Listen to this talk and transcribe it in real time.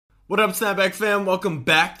What up, Snapback fam? Welcome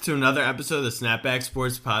back to another episode of the Snapback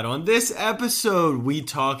Sports Pod. On this episode, we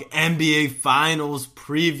talk NBA Finals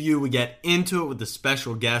preview. We get into it with a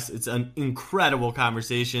special guest. It's an incredible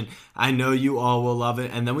conversation. I know you all will love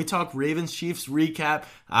it. And then we talk Ravens-Chiefs recap.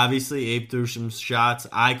 Obviously, Abe threw some shots.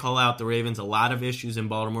 I call out the Ravens. A lot of issues in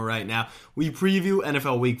Baltimore right now. We preview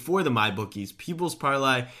NFL Week 4, the MyBookies People's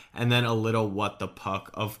Parlay, and then a little What the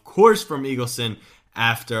Puck, of course, from Eagleson,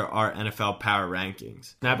 after our NFL Power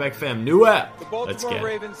Rankings. Snapback fam, new app. The Baltimore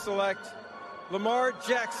Ravens select Lamar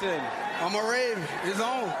Jackson. I'm a Raven. It's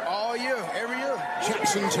on all year, every year.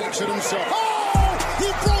 Jackson takes it himself. Oh! He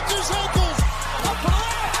broke his ankles!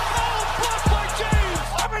 Blocked by James!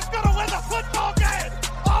 Auburn's gonna win the football game!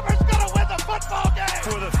 Auburn's gonna win the football game!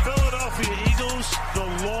 For the Philadelphia Eagles, the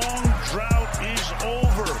long drought is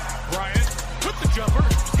over. Bryant with the jumper.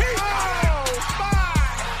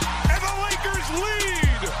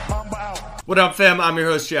 What up, fam? I'm your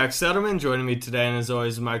host, Jack Settleman. Joining me today, and as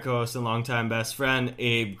always, my co-host and longtime best friend,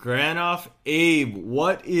 Abe Granoff. Abe,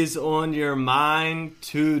 what is on your mind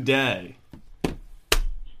today?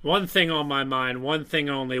 One thing on my mind, one thing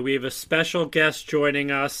only. We have a special guest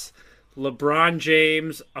joining us, LeBron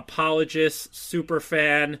James, apologist,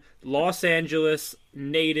 superfan, Los Angeles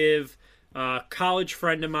native, college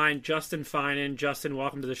friend of mine, Justin Finan. Justin,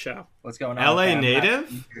 welcome to the show. What's going on? LA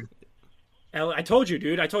native? I told you,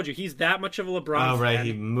 dude. I told you. He's that much of a LeBron fan. Oh, right.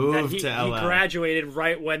 He moved to LA. He graduated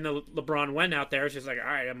right when the LeBron went out there. It's just like, all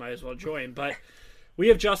right, I might as well join. But we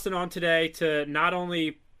have Justin on today to not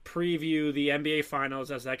only preview the NBA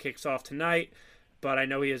Finals as that kicks off tonight, but I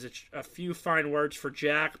know he has a few fine words for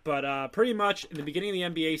Jack. But pretty much in the beginning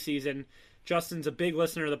of the NBA season, Justin's a big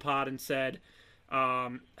listener of the pod and said, how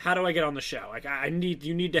do I get on the show? Like,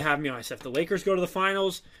 you need to have me on. I said, if the Lakers go to the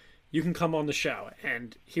finals, you can come on the show.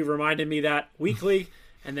 And he reminded me that weekly.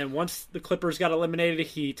 And then once the Clippers got eliminated,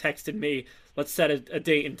 he texted me, let's set a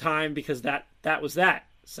date and time, because that was that.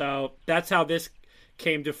 So that's how this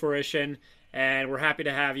came to fruition. And we're happy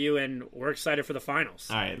to have you, and we're excited for the finals.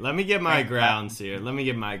 All right, let me get my grounds here. Hold on.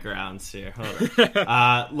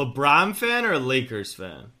 LeBron fan or Lakers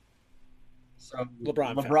fan? So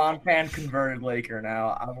LeBron fan converted Laker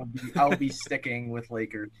now. I will be sticking with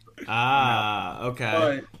Lakers. Okay.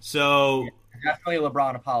 But, so definitely a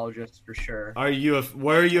LeBron apologist for sure. were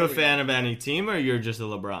you a fan of any team, or you're just a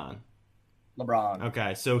LeBron? LeBron.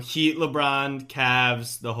 Okay, so Heat, LeBron,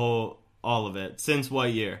 Cavs, all of it. Since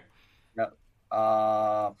what year?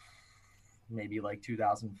 Maybe like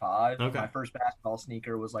 2005. Okay. My first basketball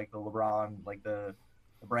sneaker was like the LeBron, like the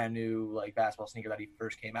brand new like basketball sneaker that he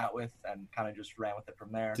first came out with, and kind of just ran with it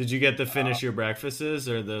from there. Did you get the finish your breakfasts,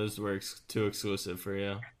 or those were too exclusive for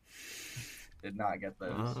you? Did not get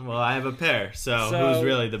those. Well, I have a pair, so who's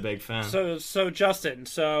really the big fan? So Justin,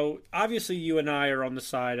 obviously you and I are on the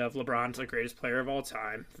side of LeBron's the greatest player of all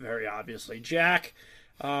time, very obviously. Jack,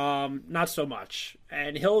 not so much.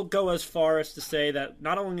 And he'll go as far as to say that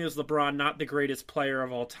not only is LeBron not the greatest player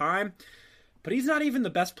of all time, but he's not even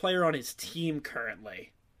the best player on his team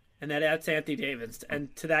currently. And that's Anthony Davis.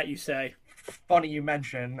 And to that you say? Funny you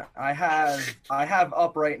mention. I have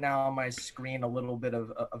up right now on my screen a little bit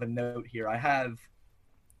of a note here. I have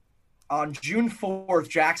on June 4th,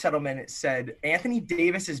 Jack Settleman said, Anthony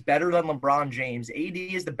Davis is better than LeBron James. AD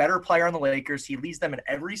is the better player on the Lakers. He leads them in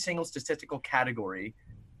every single statistical category.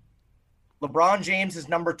 LeBron James is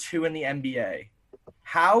number 2 in the NBA.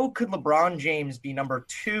 How could LeBron James be number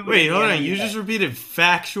 2? Wait, hold on. You just repeated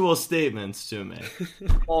factual statements to me.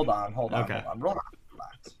 Hold on. Okay. Relax.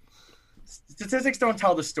 Statistics don't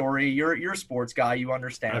tell the story. You're a sports guy. You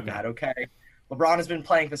understand that, okay? LeBron has been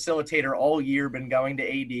playing facilitator all year, been going to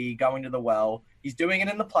AD, going to the well. He's doing it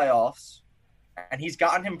in the playoffs, and he's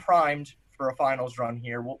gotten him primed for a finals run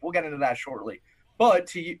here. We'll get into that shortly.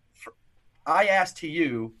 But I asked to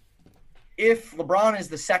you, if LeBron is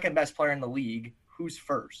the second best player in the league, who's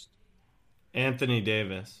first? Anthony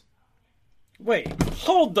Davis. Wait,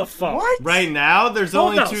 hold the phone. What? Right now, there's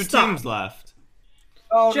only two teams left.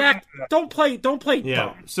 Oh, Jack, don't play Yeah.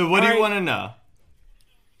 dumb. So what do you want to know?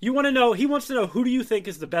 You want to know? He wants to know, who do you think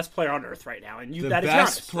is the best player on earth right now? And The that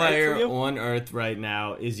best is Giannis, player right, on earth right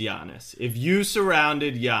now is Giannis. If you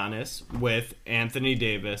surrounded Giannis with Anthony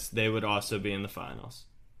Davis, they would also be in the finals.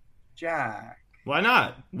 Jack. Why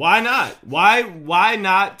not? Why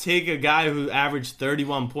not take a guy who averaged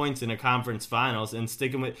 31 points in a conference finals and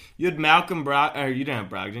stick him with... You had Malcolm Brogdon, or you didn't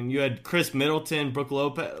have Brogdon. You had Chris Middleton, Brook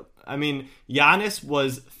Lopez. I mean, Giannis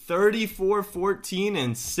was 34, 14,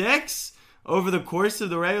 and 6 over the course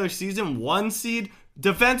of the regular season. 1 seed,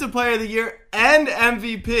 Defensive Player of the Year, and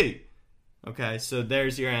MVP. Okay, so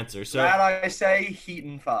there's your answer. So that I say Heat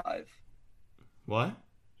in 5. What?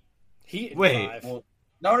 Heat. Wait. 5. Well,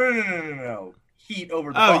 no. Heat over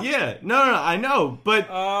the Bucks. Yeah, no, I know, but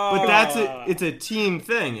it's a team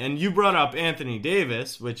thing, and you brought up Anthony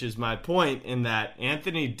Davis, which is my point in that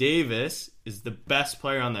Anthony Davis is the best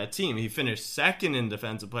player on that team. He finished second in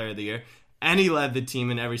Defensive Player of the Year, and he led the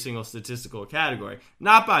team in every single statistical category.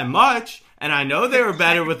 Not by much, and I know they were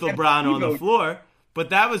better with LeBron on the floor, but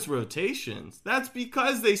that was rotations. That's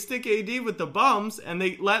because they stick AD with the bums, and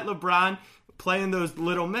they let LeBron play in those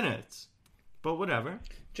little minutes. But whatever.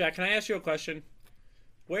 Jack, can I ask you a question?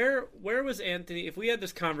 Where was Anthony? If we had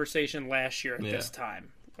this conversation last year at this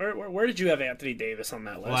time, where did you have Anthony Davis on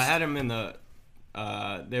that list? Well, I had him in the.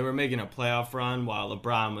 They were making a playoff run while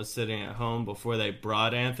LeBron was sitting at home before they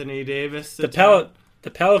brought Anthony Davis. The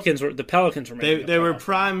Pelicans were making. They were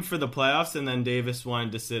primed for the playoffs, and then Davis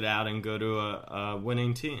wanted to sit out and go to a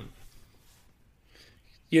winning team.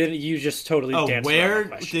 You just totally. danced where around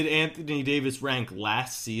that question. did Anthony Davis rank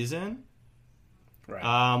last season?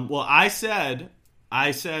 Right. Well, I said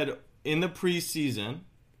in the preseason,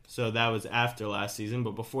 so that was after last season,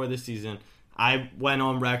 but before the season, I went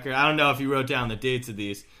on record. I don't know if you wrote down the dates of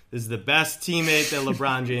these. This is the best teammate that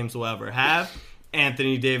LeBron James will ever have.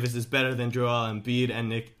 Anthony Davis is better than Joel Embiid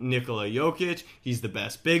and Nikola Jokic. He's the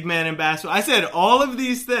best big man in basketball. I said all of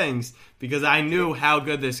these things because I knew how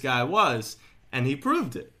good this guy was, and he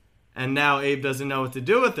proved it. And now Abe doesn't know what to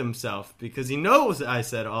do with himself because he knows I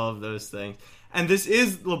said all of those things. And this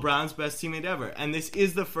is LeBron's best teammate ever. And this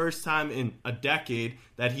is the first time in a decade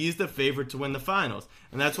that he's the favorite to win the finals.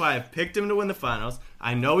 And that's why I've picked him to win the finals.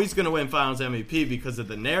 I know he's going to win finals MVP because of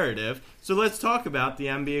the narrative. So let's talk about the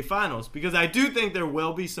NBA finals. Because I do think there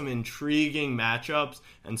will be some intriguing matchups.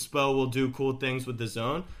 And Spo will do cool things with the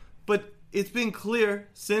zone. But it's been clear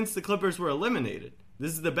since the Clippers were eliminated.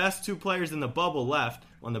 This is the best two players in the bubble left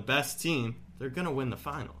on the best team. They're going to win the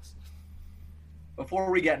finals.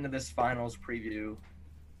 Before we get into this finals preview,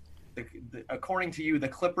 according to you, the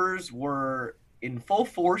Clippers were in full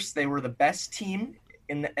force. They were the best team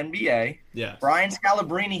in the NBA. Yeah. Brian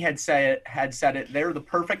Scalabrine had said it. They're the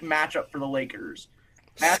perfect matchup for the Lakers.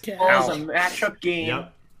 Basketball is a matchup game.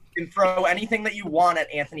 Yep. You can throw anything that you want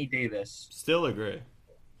at Anthony Davis. Still agree.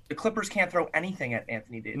 The Clippers can't throw anything at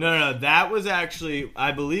Anthony Davis. No. That was actually,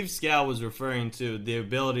 I believe Scal was referring to the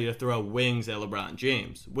ability to throw wings at LeBron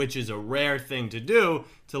James, which is a rare thing to do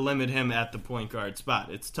to limit him at the point guard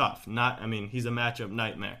spot. It's tough. He's a matchup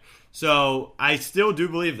nightmare. So I still do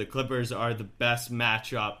believe the Clippers are the best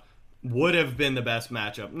matchup, would have been the best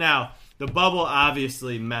matchup. Now, the bubble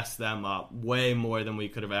obviously messed them up way more than we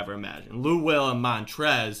could have ever imagined. Lou Will and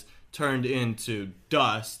Montrez turned into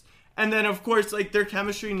dust. And then, of course, their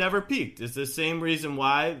chemistry never peaked. It's the same reason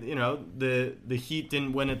why, the Heat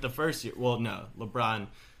didn't win it the first year. Well, no, LeBron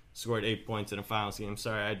scored 8 points in a finals game.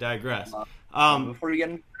 Sorry, I digress. Before you get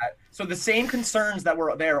into that, so the same concerns that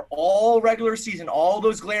were there all regular season, all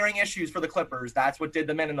those glaring issues for the Clippers, that's what did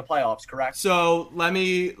them in the playoffs, correct? So let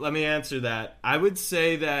me answer that. I would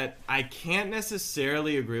say that I can't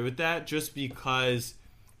necessarily agree with that just because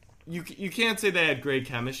you can't say they had great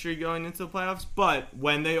chemistry going into the playoffs, but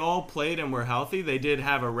when they all played and were healthy, they did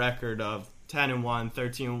have a record of 10-1,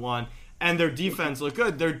 13-1, and their defense looked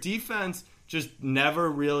good. Their defense just never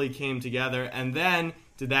really came together, and then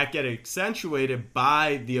did that get accentuated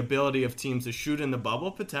by the ability of teams to shoot in the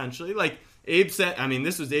bubble potentially? Like Abe said,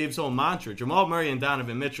 this was Abe's whole mantra. Jamal Murray and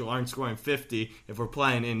Donovan Mitchell aren't scoring 50 if we're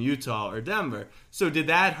playing in Utah or Denver. So did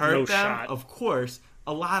that hurt them? Shot. Of course.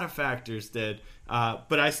 A lot of factors did.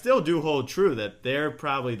 But I still do hold true that they're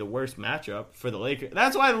probably the worst matchup for the Lakers.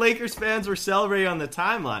 That's why Lakers fans were celebrating on the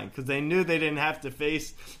timeline, because they knew they didn't have to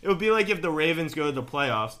face. It would be like if the Ravens go to the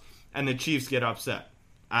playoffs and the Chiefs get upset.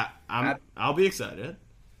 I'll be excited.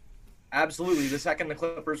 Absolutely. The second the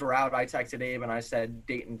Clippers were out, I texted Abe and I said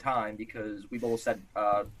date and time because we both said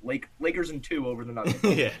Lakers in 2 over the Nuggets.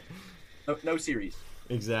 Yeah. No series.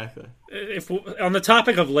 Exactly. If on the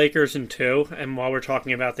topic of Lakers in 2, and while we're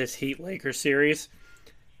talking about this Heat-Lakers series,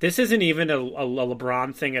 this isn't even a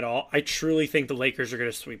LeBron thing at all. I truly think the Lakers are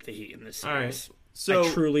going to sweep the Heat in this series. All right. So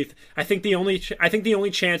I think the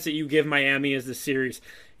only chance that you give Miami as the series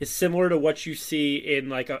is similar to what you see in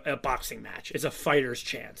like a boxing match. It's a fighter's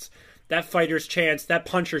chance. That fighter's chance, that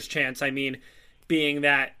puncher's chance, being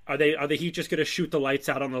that are the Heat just going to shoot the lights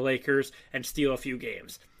out on the Lakers and steal a few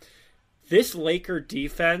games? This Laker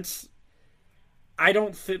defense, I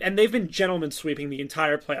don't think, and they've been gentlemen sweeping the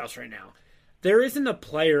entire playoffs right now. There isn't a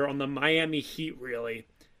player on the Miami Heat really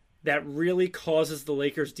that really causes the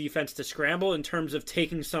Lakers defense to scramble in terms of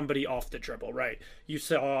taking somebody off the dribble, right? You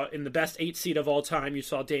saw in the best 8 seed of all time, you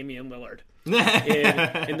saw Damian Lillard. in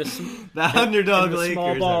the underdog in the Lakers,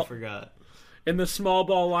 small ball, I forgot. In the small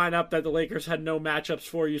ball lineup that the Lakers had no matchups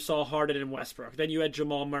for, you saw Harden and Westbrook. Then you had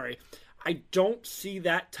Jamal Murray. I don't see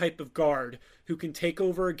that type of guard who can take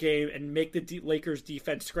over a game and make the Lakers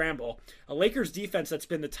defense scramble. A Lakers defense that's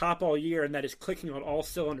been the top all year and that is clicking on all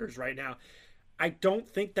cylinders right now. I don't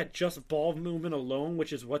think that just ball movement alone,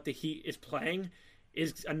 which is what the Heat is playing,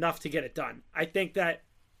 is enough to get it done. I think that,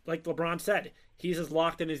 like LeBron said, he's as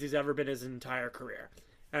locked in as he's ever been his entire career.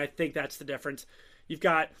 And I think that's the difference. You've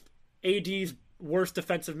got AD's worst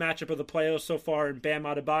defensive matchup of the playoffs so far in Bam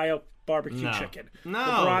Adebayo, barbecue chicken. No,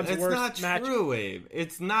 LeBron's it's worst not true, Abe.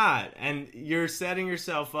 It's not. And you're setting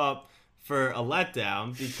yourself up for a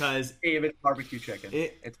letdown because... Abe, it's barbecue chicken.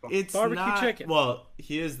 It's barbecue not, chicken. Well,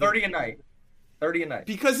 he is... 30 a night. 30 a night.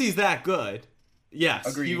 Because he's that good. Yes,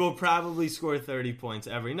 Agreed. He will probably score 30 points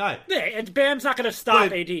every night. Yeah, and Bam's not going to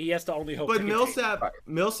stop AD. He has to only hope. But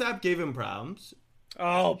Millsap gave him problems.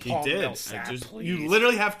 Oh, he Paul did. Millsap, You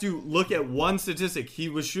literally have to look at one statistic. He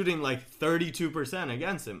was shooting like 32%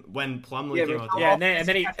 against him when Plumlee came out. Yeah, and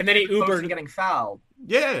then he Ubered getting fouled.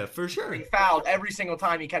 Yeah, for sure. Getting fouled every single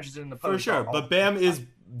time he catches it in the post. For sure. But Bam is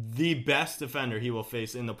the best defender he will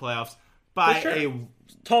face in the playoffs by a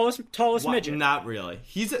tallest midget. Not really.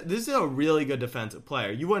 This is a really good defensive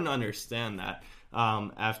player. You wouldn't understand that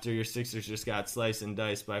after your Sixers just got sliced and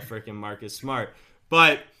diced by freaking Marcus Smart.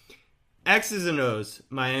 But X's and O's,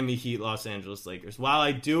 Miami Heat, Los Angeles Lakers. While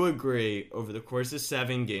I do agree, over the course of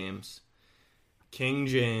 7 games, King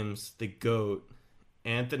James, the GOAT,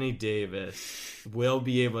 Anthony Davis will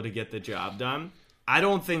be able to get the job done. I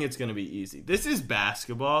don't think it's going to be easy. This is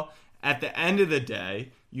basketball. At the end of the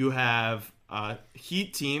day, you have a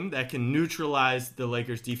Heat team that can neutralize the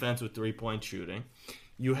Lakers' defense with 3-point shooting.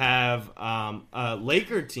 You have a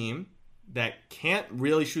Laker team that can't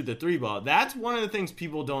really shoot the 3-ball. That's one of the things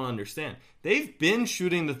people don't understand. They've been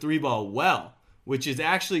shooting the 3-ball well, which is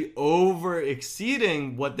actually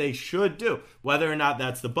exceeding what they should do. Whether or not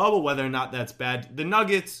that's the bubble, whether or not that's bad. The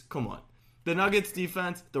Nuggets, come on. The Nuggets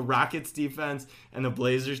defense, the Rockets defense, and the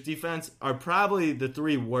Blazers defense are probably the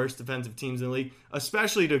 3 worst defensive teams in the league,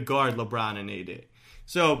 especially to guard LeBron and AD.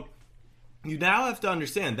 So you now have to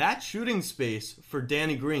understand that shooting space for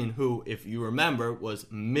Danny Green, who, if you remember, was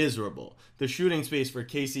miserable. The shooting space for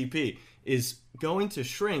KCP is going to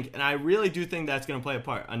shrink, and I really do think that's going to play a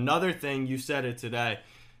part. Another thing, you said it today,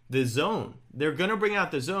 the zone. They're going to bring out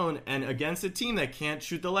the zone, and against a team that can't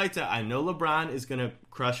shoot the lights out, I know LeBron is going to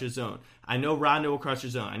crush his zone. I know Rondo will crush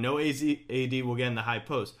his zone. I know AD will get in the high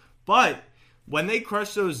post. But when they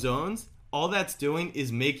crush those zones, all that's doing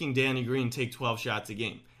is making Danny Green take 12 shots a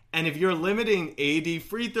game. And if you're limiting AD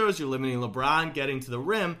free throws, you're limiting LeBron getting to the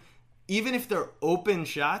rim, even if they're open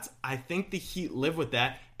shots, I think the Heat live with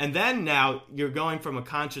that. And then now you're going from a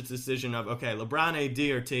conscious decision of, okay, LeBron, AD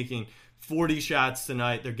are taking 40 shots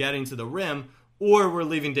tonight, they're getting to the rim, or we're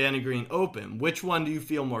leaving Danny Green open. Which one do you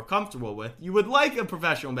feel more comfortable with? You would like a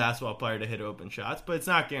professional basketball player to hit open shots, but it's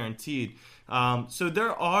not guaranteed. So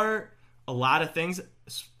there are a lot of things.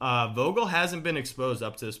 Vogel hasn't been exposed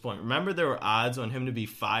up to this point. Remember, there were odds on him to be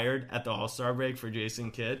fired at the All-Star break for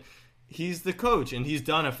Jason Kidd. He's the coach, and he's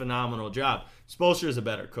done a phenomenal job. Spoelstra is a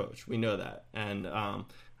better coach. We know that. And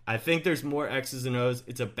I think there's more X's and O's.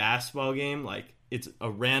 It's a basketball game. Like, it's a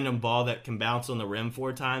random ball that can bounce on the rim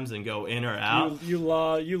 4 times and go in or out. You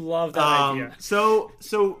love that idea. So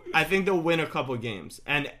I think they'll win a couple games.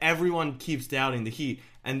 And everyone keeps doubting the Heat.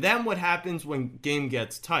 And then what happens when game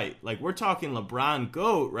gets tight? Like, we're talking LeBron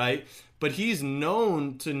GOAT, right? But he's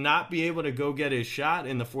known to not be able to go get his shot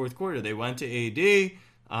in the fourth quarter. They went to AD.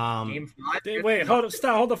 Game 5. Wait, hold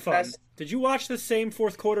the phone. Did you watch the same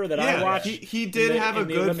fourth quarter that I watched? He did have a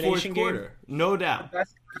good fourth quarter. No doubt.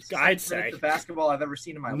 I'd say. The basketball I've ever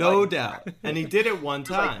seen in my life. No doubt. And he did it one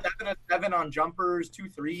time. Like 7 on jumpers, 2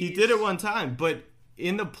 threes. He did it one time, but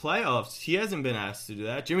in the playoffs, he hasn't been asked to do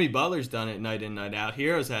that. Jimmy Butler's done it night in, night out.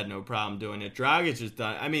 Heroes had no problem doing it. Dragic has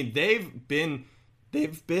done it. I mean, they've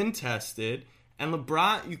been tested. And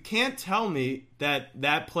LeBron, you can't tell me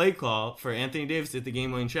that play call for Anthony Davis at the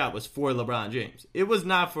game-winning shot was for LeBron James. It was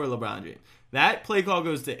not for LeBron James. That play call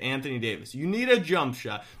goes to Anthony Davis. You need a jump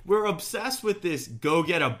shot. We're obsessed with this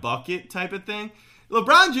go-get-a-bucket type of thing.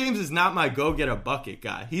 LeBron James is not my go-get-a-bucket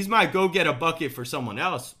guy. He's my go-get-a-bucket for someone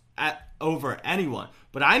else over anyone.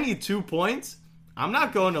 But I need 2 points. I'm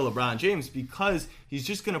not going to LeBron James because he's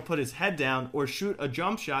just going to put his head down or shoot a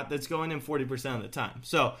jump shot that's going in 40% of the time.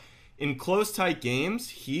 So in close, tight games,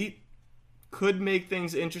 Heat could make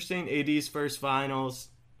things interesting. AD's first finals.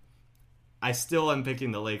 I still am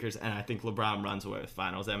picking the Lakers, and I think LeBron runs away with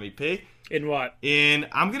finals MVP. In what?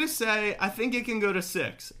 I'm going to say, I think it can go to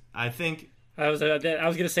 6. I think I was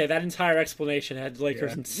gonna say that entire explanation had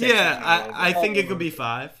Lakers in 6. Yeah, I think it could be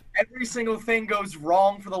 5. Every single thing goes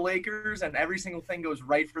wrong for the Lakers, and every single thing goes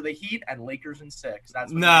right for the Heat, and Lakers in 6.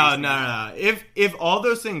 That's what No. If all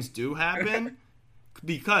those things do happen,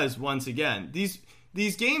 because once again,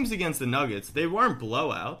 these games against the Nuggets, they weren't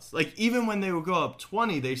blowouts. Like, even when they would go up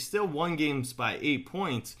 20, they still won games by 8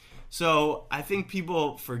 points. So I think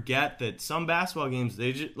people forget that some basketball games,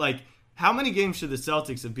 they just, like, how many games should the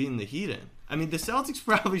Celtics have beaten the Heat in? I mean, the Celtics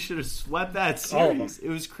probably should have swept that series. It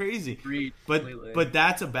was crazy. But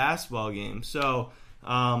that's a basketball game. So,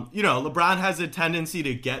 LeBron has a tendency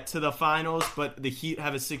to get to the finals, but the Heat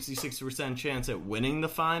have a 66% chance at winning the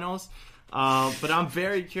finals. But I'm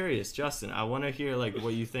very curious, Justin. I want to hear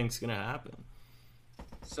what you think's going to happen.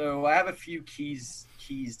 So I have a few keys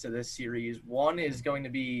to this series. One is going to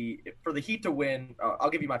be for the Heat to win. I'll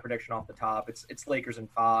give you my prediction off the top. It's Lakers in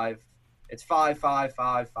 5. It's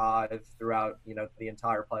 5-5-5-5 throughout, the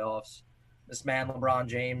entire playoffs. This man, LeBron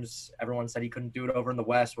James, everyone said he couldn't do it over in the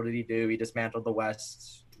West. What did he do? He dismantled the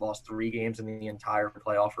West, lost 3 games in the entire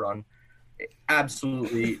playoff run.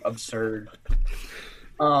 Absolutely absurd.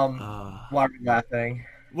 Why are we laughing?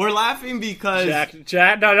 We're laughing because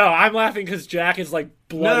Jack. No, I'm laughing because Jack is blood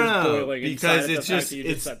is boiling. Because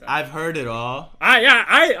it's I've heard it all.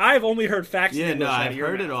 I've only heard facts. Yeah, no, I've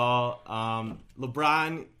heard it all.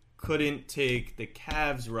 LeBron couldn't take the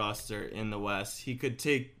Cavs roster in the West. He could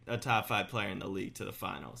take a top 5 player in the league to the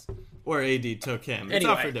finals, or AD took him. It's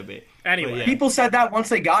up for debate. Anyway, people said that once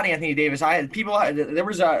they got Anthony Davis. There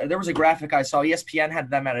was a graphic I saw. ESPN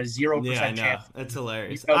had them at a 0% chance. That's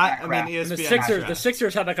hilarious. ESPN the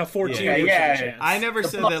Sixers had a 14% chance. I never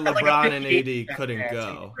said that LeBron and AD couldn't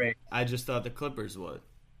go. I just thought the Clippers would.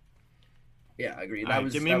 Yeah, I agree.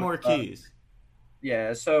 Give me more keys.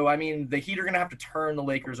 Yeah, so, the Heat are going to have to turn the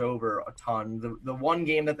Lakers over a ton. The one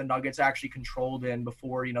game that the Nuggets actually controlled in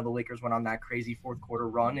before, the Lakers went on that crazy fourth quarter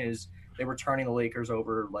run is they were turning the Lakers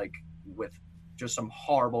over, with just some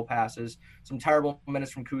horrible passes, some terrible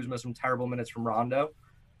minutes from Kuzma, some terrible minutes from Rondo.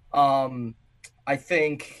 I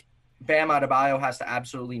think Bam Adebayo has to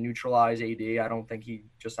absolutely neutralize AD. I don't think he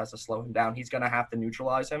just has to slow him down. He's going to have to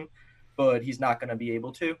neutralize him, but he's not going to be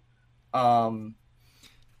able to.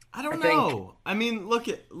 I don't know. Look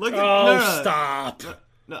at. Stop.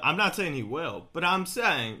 No, I'm not saying he will, but I'm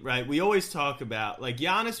saying, right, we always talk about,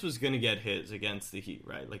 Giannis was going to get his against the Heat,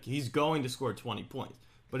 right? He's going to score 20 points,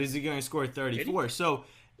 but is he going to score 34? So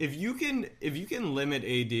if you can limit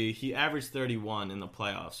AD, he averaged 31 in the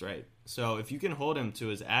playoffs, right? So if you can hold him to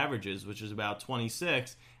his averages, which is about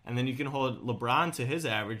 26, and then you can hold LeBron to his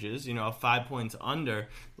averages, 5 points under,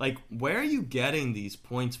 where are you getting these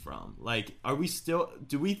points from?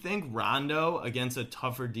 Do we think Rondo against a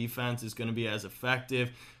tougher defense is going to be as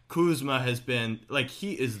effective? Kuzma has been,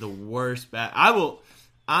 he is the worst I will,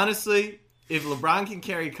 honestly, if LeBron can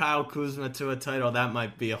carry Kyle Kuzma to a title, that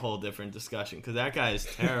might be a whole different discussion because that guy is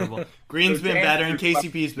terrible. Green's been better and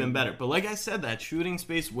KCP's been better. But like I said, that shooting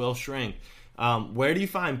space will shrink. Where do you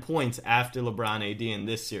find points after LeBron AD in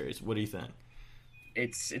this series? What do you think?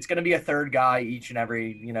 It's going to be a third guy each and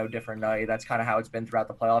every, different night. That's kind of how it's been throughout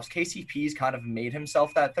the playoffs. KCP's kind of made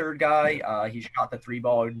himself that third guy. He shot the 3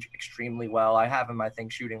 ball extremely well. I have him, I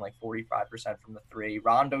think, shooting 45% from the 3.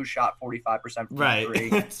 Rondo shot 45% from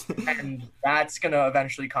the 3. And that's going to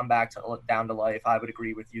eventually come back down to life. I would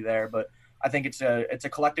agree with you there. But I think it's a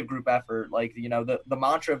collective group effort. The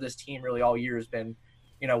mantra of this team really all year has been,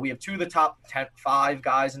 we have 2 of the top 5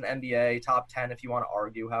 guys in the NBA, top 10 if you want to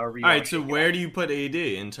argue, however you want. All right, so where do you put AD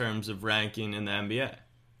in terms of ranking in the NBA?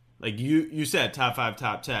 You said top 5,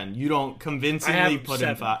 top 10. You don't convincingly put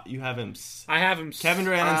him 5. You have him. I have him. Kevin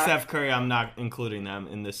Durant and Steph Curry, I'm not including them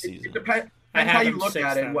in this season. It depends how you look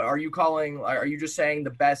at it. What are you calling? Are you just saying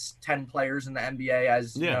the best 10 players in the NBA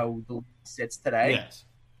as the league sits today? Yes.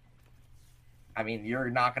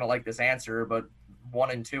 You're not going to like this answer, but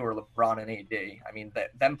 1 and 2 are LeBron and AD.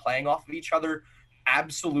 Them playing off of each other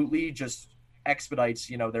absolutely just expedites,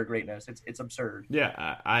 their greatness. It's absurd.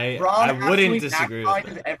 Yeah, I wouldn't disagree with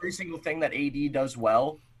that. Every single thing that AD does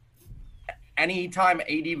well. Anytime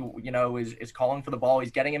AD, is calling for the ball,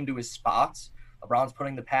 he's getting him to his spots. LeBron's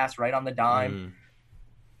putting the pass right on the dime.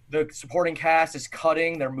 The supporting cast is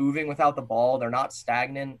cutting. They're moving without the ball. They're not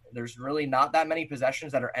stagnant. There's really not that many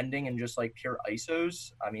possessions that are ending in just pure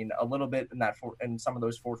ISOs. A little bit in some of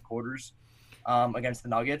those fourth quarters against the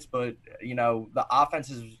Nuggets, but the offense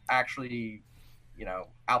has actually,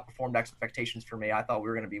 outperformed expectations for me. I thought we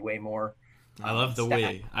were going to be way more. I love the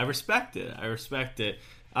way. I respect it.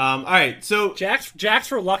 All right, so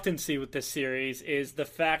Jack's reluctancy with this series is the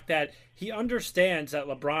fact that he understands that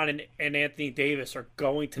LeBron and Anthony Davis are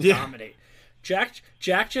going to dominate. Jack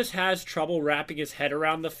just has trouble wrapping his head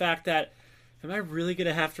around the fact that, am I really going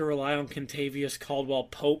to have to rely on Kentavious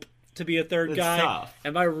Caldwell-Pope to be a third guy? Tough.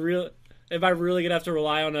 Am I really going to have to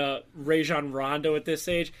rely on a Rajon Rondo at this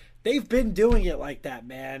age? They've been doing it like that,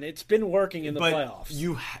 man. It's been working in the playoffs.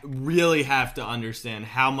 You really have to understand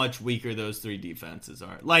how much weaker those three defenses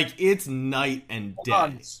are. Like, it's night and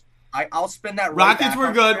day. I'll spin that right Rockets back were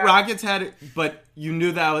on good. that. Rockets had it, but you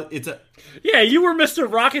knew that it's a... Yeah, you were Mr.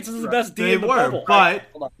 Rockets is the best D They in the were, bubble. but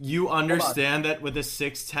Hold on. you understand that with a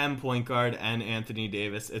 6'10 point guard and Anthony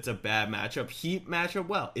Davis, it's a bad matchup. Heat matchup,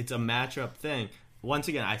 well, it's a matchup thing. Once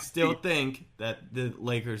again, I still think that the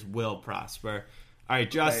Lakers will prosper. All right,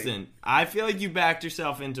 Justin, I feel like you backed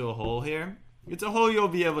yourself into a hole here. It's a hole you'll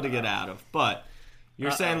be able to get out of, but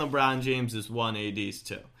you're saying LeBron James is 1 AD's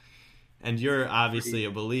 2. And you're obviously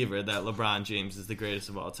a believer that LeBron James is the greatest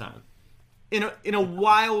of all time. In a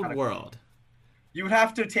wild world, You would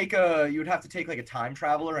have to take like a time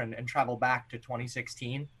traveler and travel back to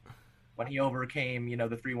 2016 when he overcame, the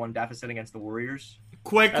 3-1 deficit against the Warriors.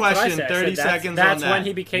 quick That's what I question, said. 30 That's seconds on that. when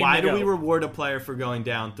he became Why the do we GOAT. reward a player for going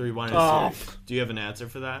down 3-1 in a series? Do you have an answer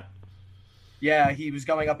for that? Yeah, he was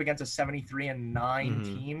going up against a 73-9 Mm-hmm.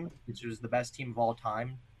 team, which was the best team of all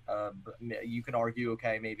time. But you can argue,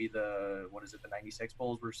 okay, maybe the 96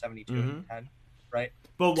 Bulls were 72-10, right?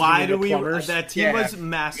 But why do the we? Plumbers? That team Yeah. was Abe,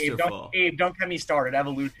 masterful. don't get me started.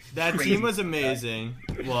 Evolution. That Crazy. team was amazing.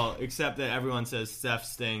 Well, except that everyone says Steph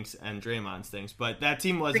stinks and Draymond stinks. But that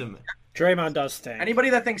team was Draymond does stink. Anybody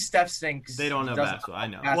that thinks Steph stinks, they don't know doesn't basketball. I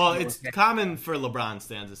know. basketball. Well, it's common for LeBron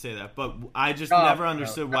stands to say that, but I just never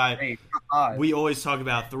understood why we always talk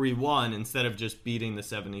about 3-1 instead of just beating the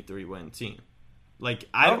 73 win team. Like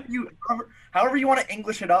however you want to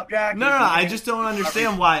English it up, Jack. No, I just don't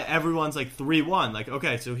understand why everyone's like 3-1. Like,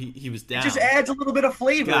 okay, so he was down. It just adds a little bit of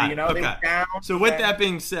flavor, Got it. They Okay. were down. So with that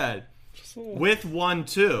being said, with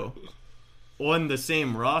 1-2 on the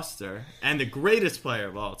same roster and the greatest player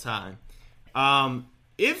of all time,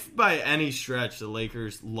 if by any stretch the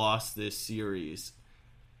Lakers lost this series,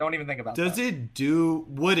 Don't even think about that.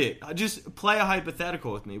 Would it, just play a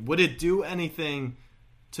hypothetical with me, would it do anything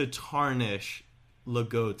to tarnish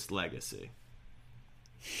LeGoat's legacy?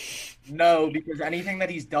 No, because anything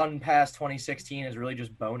that he's done past 2016 is really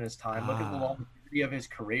just bonus time. Look at the longevity of his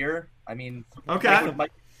career. I mean, Okay.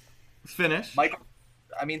 Finish.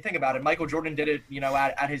 Think about it. Michael Jordan did it,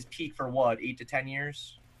 at his peak for what, 8 to 10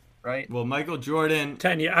 years, right? Well, Michael Jordan.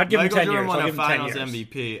 10 years. I'd give him 10 Michael Jordan years. I'll won a give him 10 Finals years.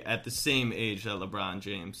 MVP at the same age that LeBron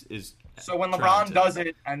James is. So when trying LeBron to. does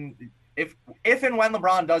it, and if and when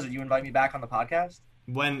LeBron does it, you invite me back on the podcast?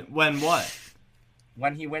 When what?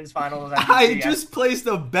 When he wins Finals MVP. I just placed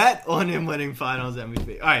a bet on him winning Finals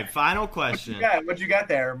MVP. All right, final question. Yeah, what'd you get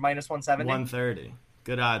there? Minus 170? 130.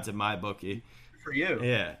 Good odds at my bookie. For you.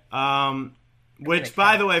 Yeah. Which,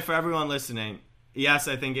 by the way, for everyone listening, yes,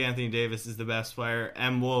 I think Anthony Davis is the best player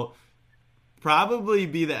and will probably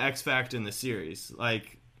be the X factor in the series.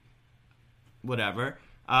 Like, whatever.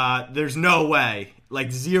 There's no way, like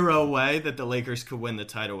zero way, that the Lakers could win the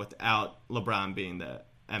title without LeBron being the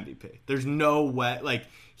MVP. There's no way. Like,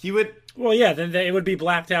 he would... Well, yeah, then it would be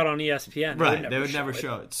blacked out on ESPN. Right, they would never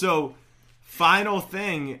show it. So, final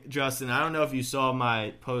thing, Justin, I don't know if you saw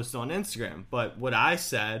my post on Instagram, but what I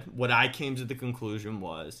came to the conclusion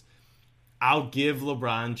was, I'll give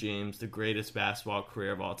LeBron James the greatest basketball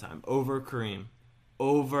career of all time over Kareem,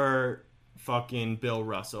 over fucking Bill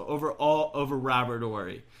Russell, over Robert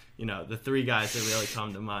Horry. The three guys that really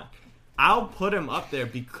come to mind. I'll put him up there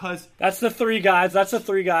because That's the three guys. That's the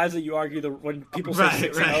three guys that you argue when people say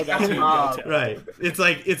 6-0. That's who you go to. right. It's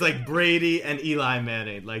like Brady and Eli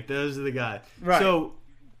Manning. Like, those are the guys. Right. So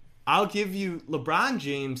I'll give you LeBron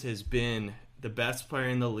James has been the best player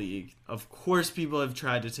in the league. Of course, people have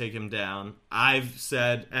tried to take him down. I've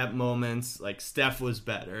said at moments like Steph was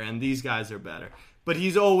better and these guys are better, but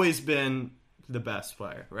he's always been the best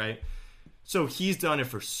player, right? So he's done it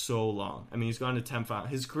for so long. I mean, he's gone to 10 finals.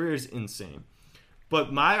 His career is insane.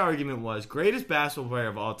 But my argument was greatest basketball player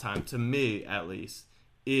of all time, to me at least,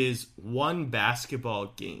 is one basketball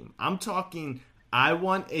game. I'm talking, I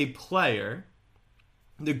want a player,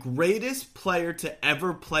 the greatest player to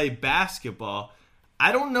ever play basketball.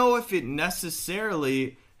 I don't know if it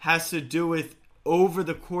necessarily has to do with over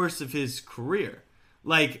the course of his career.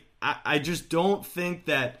 Like, I just don't think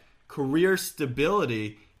that career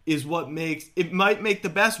stability is what makes it might make the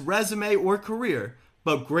best resume or career,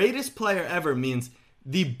 but greatest player ever means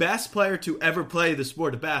the best player to ever play the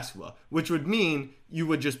sport of basketball, which would mean you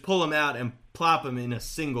would just pull him out and plop him in a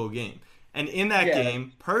single game. And in that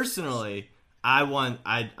game, personally, I want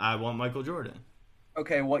Michael Jordan.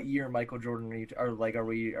 okay, what year Michael Jordan are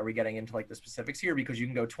we getting into like the specifics here? Because you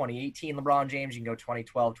can go 2018 LeBron James, you can go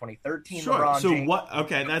 2012, 2013 Sure. LeBron So James. what?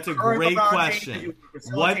 Okay, that's a Current great LeBron question. James,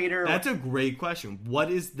 What? facilitator. That's a great question.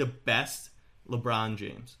 What is the best LeBron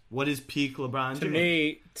James? What is peak LeBron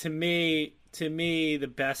James? To me, the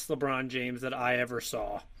best LeBron James that I ever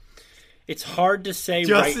saw. It's hard to say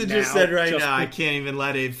Justin right now. just said right just now, be- I can't even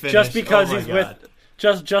let it finish. just because Oh my he's God. with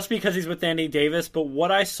just because he's with Andy Davis, but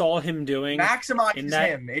what I saw him doing Maximizes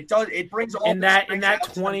him. It brings all in the that strengths out to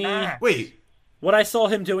the 20 max. Wait, what I saw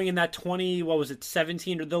him doing in that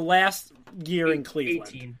 17 or the last year in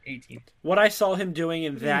Cleveland. 18. What I saw him doing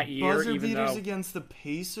in that year, buzzer even beaters though against the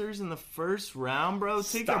Pacers in the first round, bro.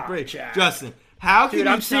 Take Stop, a break, Jack. Justin. How can dude,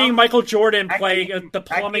 you I'm tell seeing me- Michael Jordan That play game- the that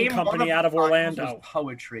plumbing game, one company the out of finals Orlando. was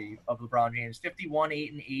poetry of LeBron James. 51,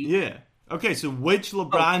 8, and 8. Yeah. Okay, so which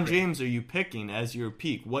LeBron Oh, James are you picking as your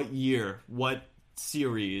peak? What year? What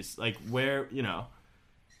series? Like where?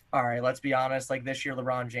 All right, let's be honest. Like this year,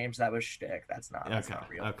 LeBron James, that was shtick. That's not Okay,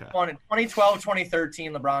 real. okay. 2012,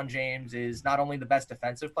 2013, LeBron James is not only the best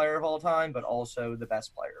defensive player of all time, but also the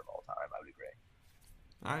best player of all time. I would agree.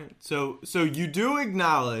 All right. So you do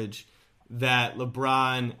acknowledge that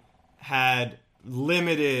LeBron had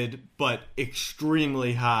limited but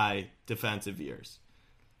extremely high defensive years.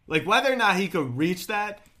 Like whether or not he could reach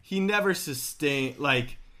that, he never sustained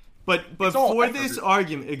but It's all for effort. this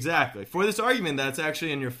argument, exactly. For this argument that's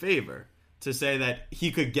actually in your favor to say that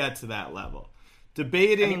he could get to that level.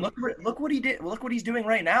 Debating I mean, look what he did. Look what he's doing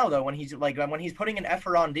right now, though. When he's putting an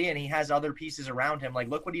effort on D and he has other pieces around him. Like,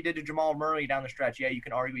 look what he did to Jamal Murray down the stretch. Yeah, you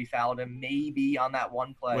can argue he fouled him maybe on that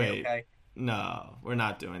one play. Wait. Okay, No, we're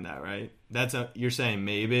not doing that, right? You're saying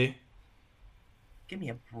maybe? give me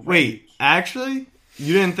a break. Wait, actually?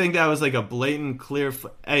 You didn't think that was like a blatant, clear...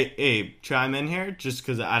 Hey, Abe, chime in here, just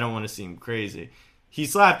because I don't want to seem crazy. He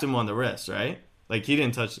slapped him on the wrist, right? Like, he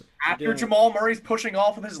didn't touch... After Jamal Murray's pushing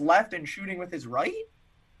off with his left and shooting with his right?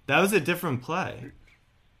 That was a different play.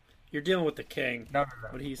 You're dealing with the king. No.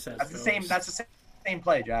 What he says. That's the goes. same. That's the same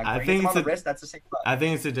play, Jack. I When he think hits him it's on the a- wrist. That's the same play. I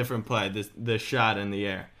think it's a different play, the shot in the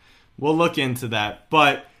air. We'll look into that.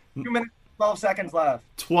 But 2 minutes, 12 seconds left.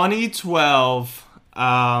 2012,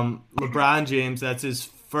 LeBron James, that's his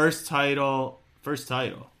first title.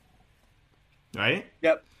 Right?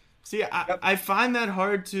 Yep. See, I find that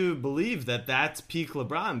hard to believe that that's peak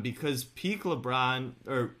LeBron, because peak LeBron,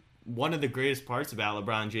 or one of the greatest parts about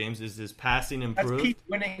LeBron James, is his passing That's improved. peak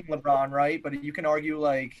winning LeBron, right? But you can argue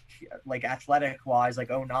like athletic wise, like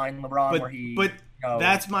 09 LeBron, where he.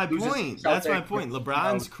 That's my loses point. to That's my Celtics point. with,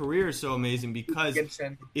 LeBron's career is so amazing because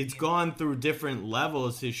Gibson. it's gone through different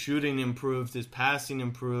levels. His shooting improved, his passing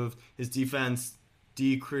improved, his defense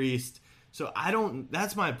decreased. So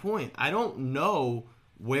that's my point. I don't know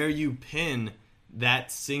where you pin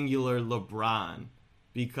that singular LeBron,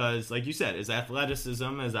 because like you said, his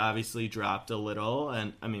athleticism has obviously dropped a little,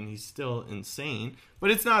 and I mean, he's still insane,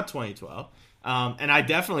 but it's not 2012. And I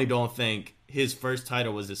definitely don't think his first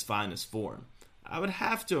title was his finest form. I would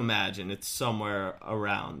have to imagine it's somewhere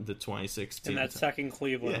around the 2016. in that second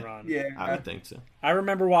Cleveland Yeah. run. Yeah. I would think so. I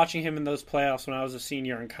remember watching him in those playoffs when I was a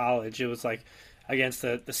senior in college. It was like against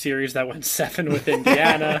the series that went 7 with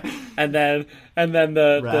Indiana, and then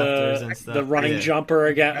Raptors and stuff. the running Yeah. jumper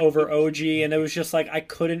again over OG, and it was just like I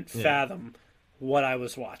couldn't fathom what I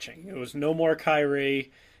was watching. It was no more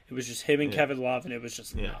Kyrie. It was just him and Kevin Love, and it was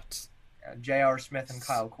just nuts. J.R. Smith and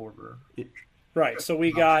Kyle Korver. Right. So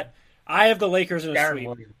we got. I have the Lakers in a Darren sweep.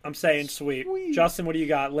 Williams. I'm saying sweep. Justin, what do you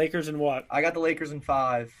got? Lakers in what? I got the Lakers in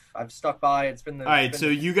 5. I've stuck by. It's been the. All right, it's so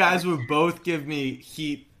been the- you guys would both give me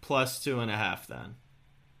Heat plus 2.5 then.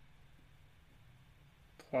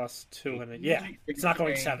 Plus 2 and yeah. It's not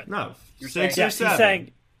going 7. No, You're 6 saying- or Yes, 7. he's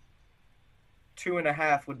saying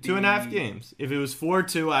 2.5 would be 2.5 games. If it was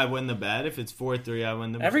 4-2, I win the bet. If it's 4-3, I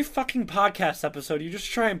win the bet. every fucking podcast episode, you just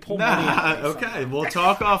try and pull money out of me Okay, somehow. we'll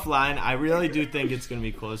talk offline. I really do think it's going to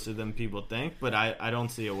be closer than people think, but I don't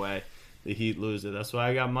see a way the Heat lose it. That's why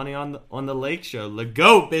I got money on the Lake Show. Le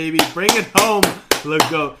GOAT, baby. Bring it home. Le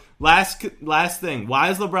GOAT. Last thing. Why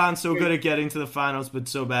is LeBron so good at getting to the finals but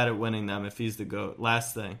so bad at winning them if he's the GOAT?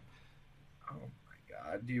 Last thing. Oh my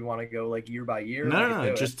God. Do you want to go like year by year?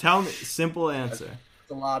 No. Just tell me. Simple answer.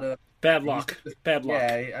 It's a lot of. Bad luck. Bad luck.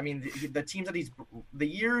 Yeah, I mean the teams that the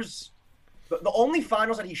years. The only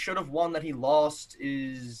finals that he should have won that he lost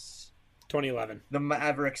is 2011. the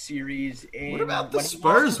Maverick series. What about the when he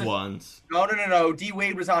Spurs lost to the- ones? No. D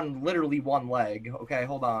Wade was on literally one leg. Okay,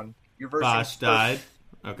 hold on. You're versing Bosh Spurs. died.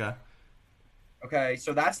 Okay. Okay,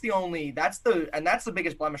 so that's the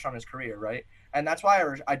biggest blemish on his career, right? And that's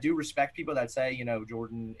why I do respect people that say,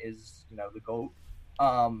 Jordan is, the GOAT.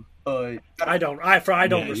 But I don't you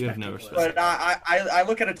respect have no him. respect. But I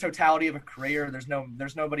look at a totality of a career.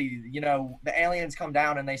 There's nobody. The aliens come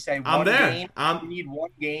down and they say I'm one there. game. You need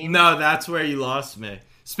one game. No, that's where you lost me.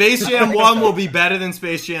 Space Jam 1 will be better than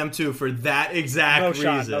Space Jam 2 for that exact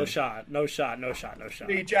reason. No shot.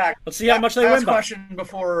 Hey, Jack. Let's see how much they last win by. question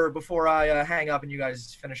before I hang up and you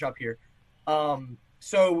guys finish up here.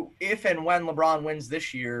 So if and when LeBron wins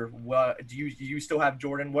this year, what do you still have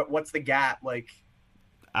Jordan? What's the gap like?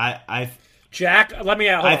 Jack, let me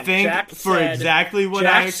out. I think Jack for said, exactly what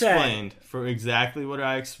Jack I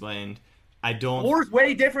explained, I don't. 4's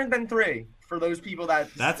way different than 3 for those people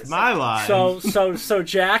that. That's my line. So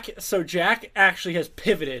Jack actually has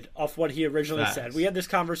pivoted off what he originally Facts. said. We had this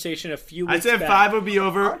conversation a few I weeks said back. 5 would be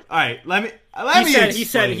over. All right, let me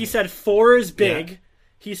He said 4 is big. Yeah.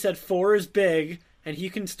 He said 4 is big, and he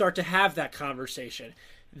can start to have that conversation.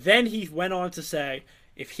 Then he went on to say,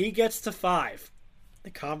 if he gets to 5,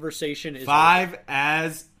 the conversation is 5 over.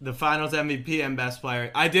 as the Finals MVP and best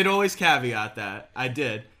player. I did always caveat that. I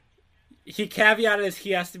did. He caveated as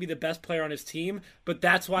he has to be the best player on his team, but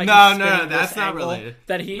that's why No, he's spinning this that's not angle related.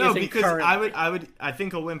 That he no, isn't because currently. I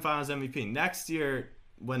think he'll win Finals MVP next year.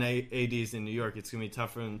 When AD's in New York, it's gonna be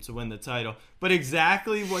tough for him to win the title. But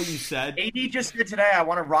exactly what you said. AD just said today, I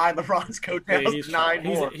want to ride LeBron's coattails He's 9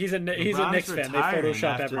 more. He's a LeBron's Knicks fan. They retiring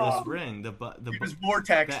Photoshop after everything. this ring, the He was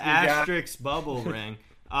vortex. the asterisk bubble ring.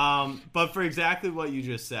 But for exactly what you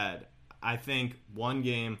just said, I think one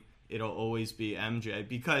game it'll always be MJ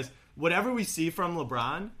because whatever we see from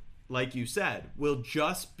LeBron, like you said, will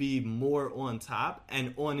just be more on top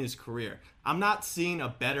and on his career. I'm not seeing a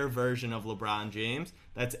better version of LeBron James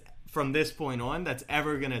that's from this point on that's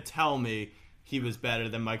ever going to tell me he was better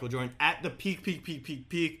than Michael Jordan at the peak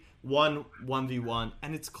 1v1,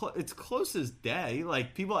 and it's close as day.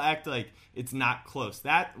 Like, people act like it's not close.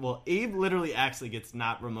 Abe literally acts like it's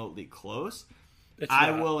not remotely close.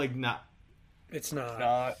 I will ignore. It's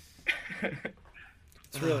not.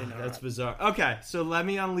 It's really not. That's bizarre. Okay, so let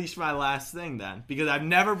me unleash my last thing then, because I've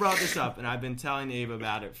never brought this up, and I've been telling Abe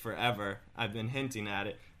about it forever. I've been hinting at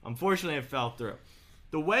it. Unfortunately, it fell through.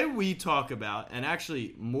 The way we talk about, and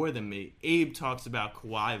actually more than me, Abe talks about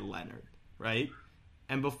Kawhi Leonard, right?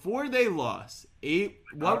 And before they lost, Abe...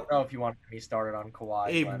 I don't know if you want me started on Kawhi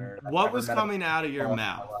Abe, Leonard. what was coming out of your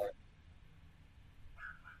mouth?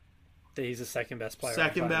 That he's the second best player.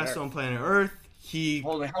 Second best on planet Earth.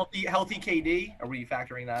 Hold a healthy KD. Are we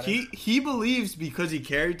factoring that in? He believes because he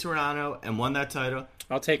carried Toronto and won that title.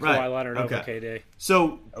 I'll take Kawhi Leonard over KD.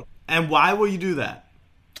 So, and why will you do that?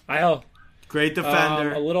 Great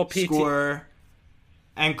defender, a little PT, scorer,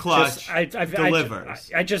 and clutch.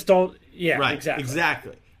 Delivers. I just don't. Yeah, right,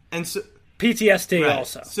 exactly. And so PTSD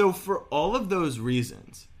also. So for all of those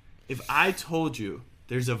reasons, if I told you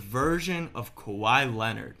there's a version of Kawhi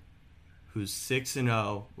Leonard who's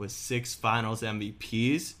 6-0 with 6 Finals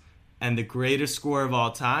MVPs and the greatest scorer of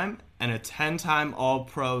all time and a 10-time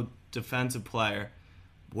All-Pro defensive player,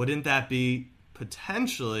 wouldn't that be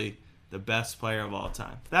potentially the best player of all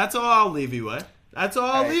time? That's all I'll leave you with.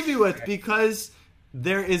 Because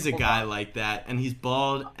there is a guy like that, and he's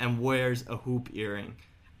bald and wears a hoop earring.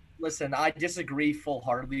 Listen, I disagree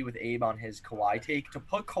full-heartedly with Abe on his Kawhi take. To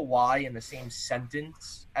put Kawhi in the same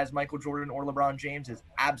sentence as Michael Jordan or LeBron James is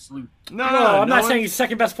absolute. No, I'm not saying he's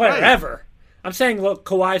second best player ever. I'm saying, look,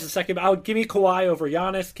 Kawhi's the second. Give me Kawhi over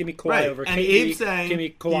Giannis. Give me Kawhi over KD. And Abe's saying give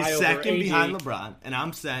me Kawhi he's over second AD. behind LeBron, and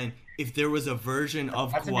I'm saying if there was a version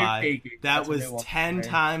of Kawhi that was 10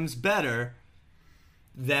 times better,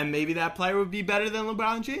 then maybe that player would be better than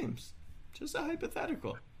LeBron James. Just a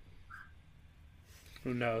hypothetical.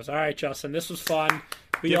 Who knows? All right, Justin, this was fun.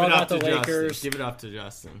 We Give all it got up the to Lakers. Justin. Give it up to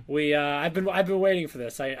Justin. I've been waiting for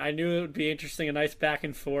this. I knew it would be interesting, a nice back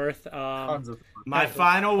and forth. My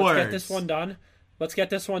final words. Let's get this one done. Let's get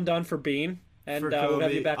this one done for Bean, and we'll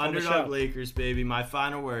have you back on the show. Underdog Lakers, baby. My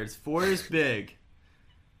final words. 4 is big.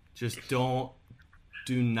 Just do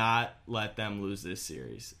not let them lose this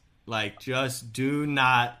series. Just do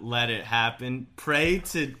not let it happen. Pray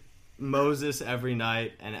to Moses every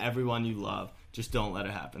night and everyone you love. Just don't let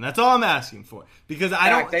it happen. That's all I'm asking for. Because I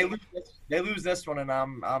don't. They lose this one, and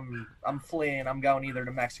I'm fleeing. I'm going either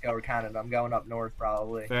to Mexico or Canada. I'm going up north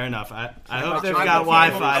probably. Fair enough. I hope they've got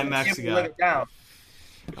Wi-Fi in Mexico. Live it down.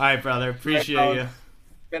 All right, brother. Appreciate you.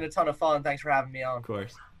 It's been a ton of fun. Thanks for having me on. Of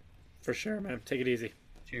course. For sure, man. Take it easy.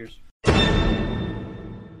 Cheers.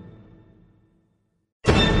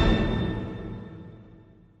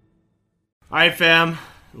 All right, fam.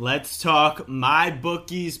 Let's talk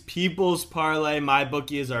MyBookie's People's Parlay.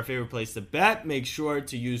 MyBookie is our favorite place to bet. Make sure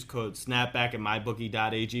to use code SNAPBACK at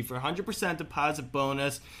mybookie.ag for 100% deposit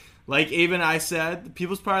bonus. like even I said, the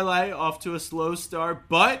People's Parlay off to a slow start,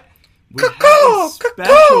 but we have a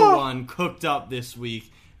special one cooked up this week,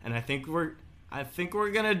 and I think we're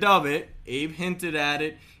gonna dub it. Abe hinted at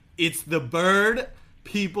it. It's the Bird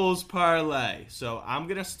People's Parlay. So I'm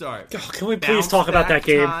gonna start. Oh, can we please talk about that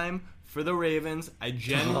game? Time for the Ravens. I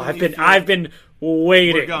genuinely I've been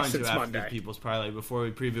waiting we're going since to Monday. after the People's Parlay before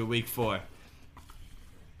we preview Week 4.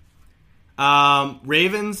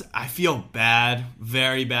 Ravens, I feel bad,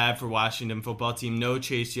 very bad for Washington football team. No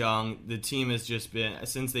Chase Young. The team has just been,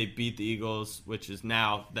 since they beat the Eagles, which is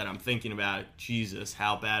now that I'm thinking about it, Jesus,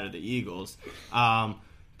 how bad are the Eagles?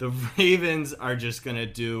 The Ravens are just going to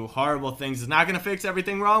do horrible things. It's not going to fix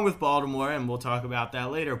everything wrong with Baltimore, and we'll talk about that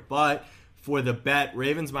later. But for the bet,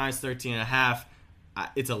 Ravens minus 13.5,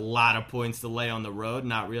 it's a lot of points to lay on the road.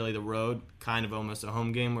 Not really the road, kind of almost a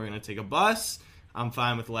home game. We're going to take a bus. I'm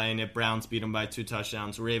fine with laying it. Browns beat them by 2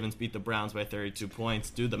 touchdowns. Ravens beat the Browns by 32 points.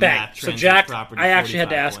 Do the math. So, Jack, I actually had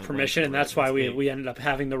to ask permission, and that's why we ended up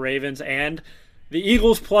having the Ravens and the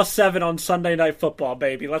Eagles +7 on Sunday Night Football,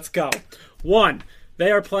 baby. Let's go. 1,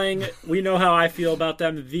 they are playing, we know how I feel about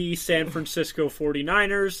them, the San Francisco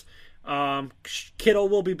 49ers. Kittle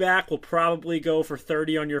will be back. Will probably go for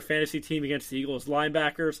 30 on your fantasy team against the Eagles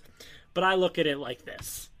linebackers. But I look at it like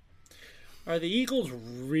this. Are the Eagles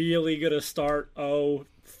really going to start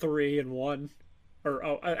 0-3-1?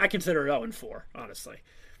 Or I consider it 0-4, honestly.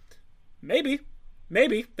 Maybe.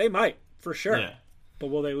 They might, for sure. Yeah. But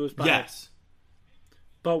will they lose by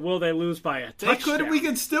But will they lose by a touchdown? We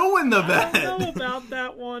could still win the bet. I don't know about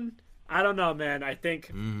that one. I don't know, man. I think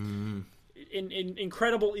in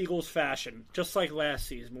incredible Eagles fashion, just like last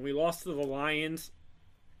season, when we lost to the Lions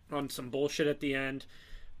on some bullshit at the end,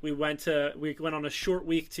 we went on a short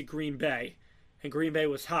week to Green Bay, and Green Bay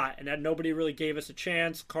was hot, and that nobody really gave us a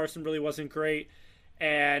chance. Carson really wasn't great,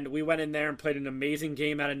 and we went in there and played an amazing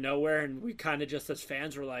game out of nowhere, and we kind of just as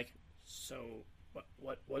fans were like, so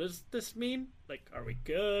what does this mean? Like, are we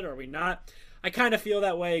good? Are we not? I kind of feel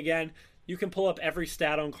that way again. You can pull up every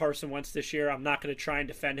stat on Carson Wentz this year. I'm not going to try and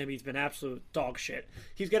defend him. He's been absolute dog shit.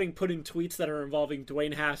 He's getting put in tweets that are involving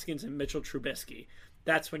Dwayne Haskins and Mitchell Trubisky.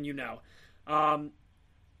 That's when you know.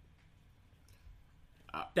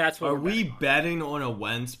 That's what Are we betting on a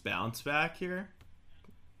Wentz bounce back here?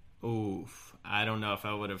 Oof. I don't know if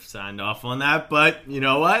I would have signed off on that, but you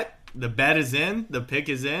know what? The bet is in. The pick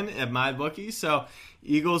is in at MyBookie. So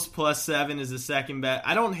Eagles +7 is the second bet.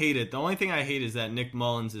 I don't hate it. The only thing I hate is that Nick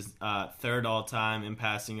Mullins is third all-time in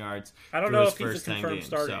passing yards. I don't know if he's a confirmed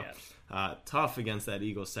starter yet. Tough against that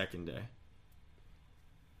Eagles secondary.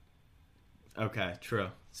 Okay, true.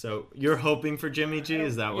 So you're hoping for Jimmy G?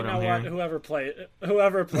 Is that what I'm hearing? Whoever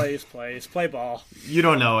plays, plays. Play ball. You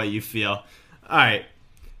don't know what you feel. All right.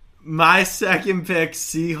 My second pick,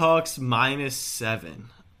 Seahawks -7.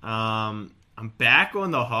 I'm back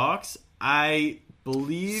on the Hawks. I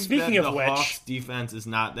believe Speaking that of the which, Hawks defense is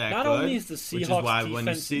not that not good. Not only is the Seahawks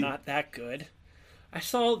defense not that good, I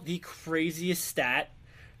saw the craziest stat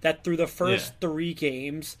that through the first 3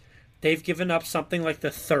 games, they've given up something like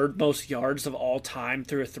the 3rd most yards of all time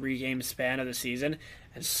through a 3-game span of the season,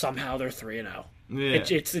 and somehow they're 3-0. Yeah.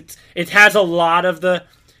 It has a lot of the.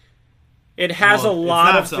 It has a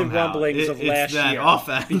lot of the rumblings of last year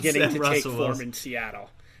beginning to take form in Seattle,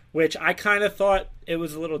 which I kind of thought it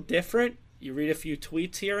was a little different. You read a few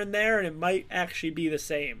tweets here and there, and it might actually be the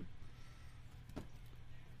same.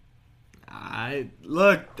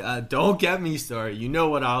 Don't get me started. You know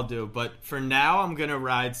what I'll do. But for now, I'm going to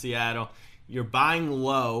ride Seattle. You're buying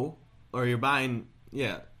low, or you're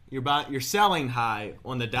selling high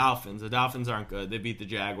on the Dolphins. The Dolphins aren't good. They beat the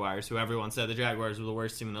Jaguars, who everyone said the Jaguars were the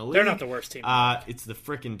worst team in the league. They're not the worst team. It's the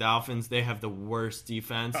freaking Dolphins. They have the worst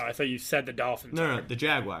defense. Oh, I thought you said the Dolphins. No, the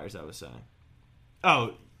Jaguars, I was saying.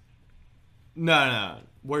 Oh, no.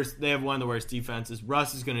 Worst. They have one of the worst defenses.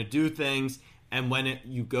 Russ is going to do things. And when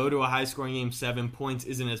you go to a high-scoring game, 7 points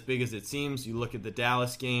isn't as big as it seems. You look at the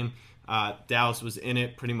Dallas game. Dallas was in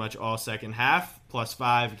it pretty much all second half.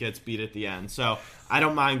 +5 gets beat at the end. So I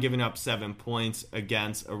don't mind giving up 7 points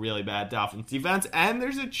against a really bad Dolphins defense. And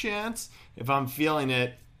there's a chance, if I'm feeling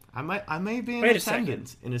it, I may be in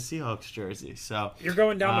attendance in a Seahawks jersey. So you're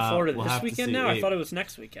going down to Florida this weekend now? I thought it was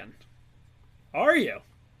next weekend. Are you?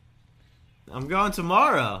 I'm going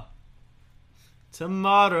tomorrow.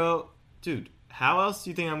 Dude. How else do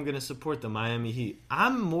you think I'm going to support the Miami Heat?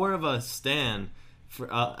 I'm more of a stan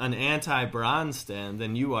an anti-Bron stan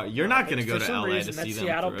than you are. You're not going to go to LA to see them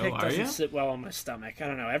Seattle through, pick are doesn't you? sit well on my stomach. I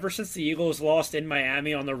don't know. Ever since the Eagles lost in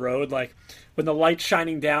Miami on the road, like when the light's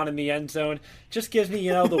shining down in the end zone, just gives me,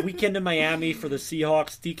 the weekend in Miami for the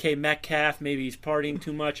Seahawks. DK Metcalf, maybe he's partying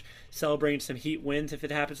too much, celebrating some Heat wins if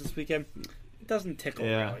it happens this weekend. It doesn't tickle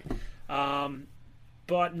really.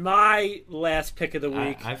 But my last pick of the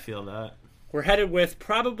week, I feel that. we're headed with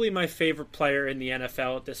probably my favorite player in the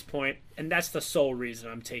NFL at this point, and that's the sole reason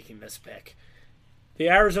I'm taking this pick. The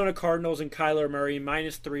Arizona Cardinals and Kyler Murray,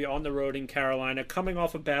 -3 on the road in Carolina, coming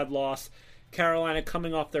off a bad loss. Carolina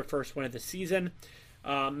coming off their first win of the season.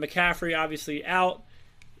 McCaffrey obviously out.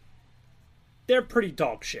 They're pretty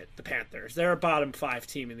dog shit, the Panthers. They're a bottom 5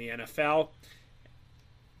 team in the NFL.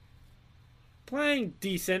 Playing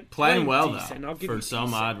decent. Playing well, decent. though. I'll give For you some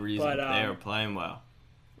decent, odd reason, but, they are playing well.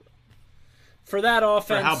 For that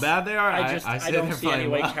offense, For how bad they are, I say don't they're see any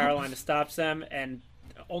playing way well. Carolina stops them. And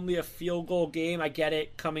only a field goal game. I get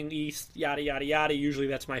it. Coming east, yada, yada, yada. Usually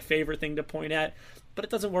that's my favorite thing to point at. But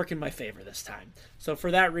it doesn't work in my favor this time. So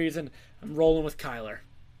for that reason, I'm rolling with Kyler.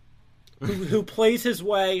 who plays his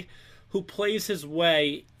way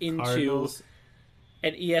into Cardinals.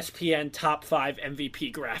 an ESPN top 5 MVP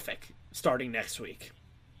graphic starting next week.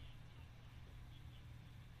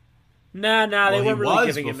 Nah, they weren't really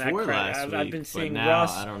giving him that credit. I've been seeing now,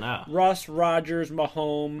 I don't know. Russ, Rodgers,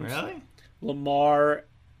 Mahomes, Really? Lamar,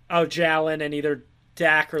 Jalen, and either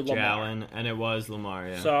Dak or Lamar. Jalen, and it was Lamar,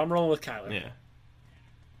 yeah. So I'm rolling with Kyler.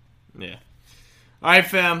 Yeah. All right,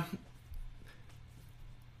 fam.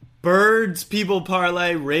 Birds, people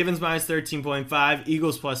parlay, Ravens -13.5,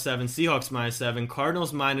 Eagles +7, Seahawks -7,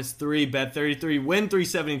 Cardinals -3, bet 33, win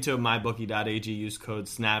 372 at mybookie.ag, use code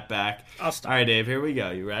SNAPBACK. I'll stop. All right, Dave, here we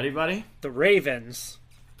go. You ready, buddy? The Ravens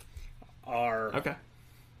are Okay.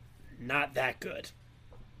 not that good.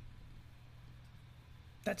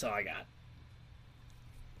 That's all I got.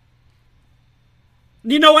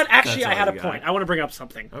 You know what? Actually, That's I all had a you got. point. I want to bring up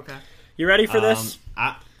something. Okay. You ready for this?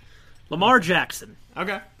 Lamar Jackson.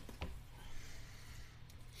 Okay.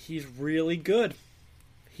 He's really good.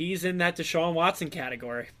 He's in that Deshaun Watson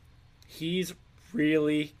category. He's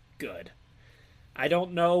really good. I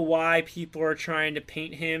don't know why people are trying to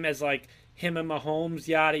paint him as like him and Mahomes,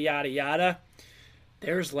 yada, yada, yada.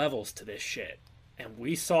 There's levels to this shit. And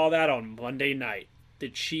we saw that on Monday night. The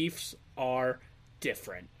Chiefs are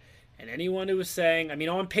different. And anyone who was saying,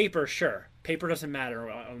 on paper, sure. Paper doesn't matter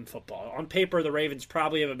on football. On paper, the Ravens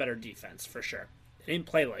probably have a better defense, for sure. They didn't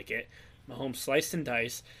play like it. Mahomes sliced and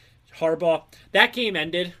diced. Harbaugh. That game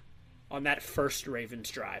ended on that first Ravens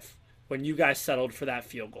drive when you guys settled for that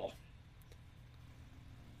field goal.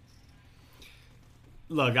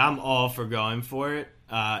 Look, I'm all for going for it.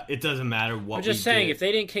 It doesn't matter what I'm just saying, if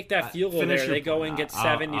they didn't kick that field goal there, they go and get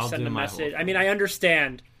 7, you send a message. I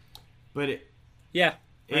understand. But Yeah,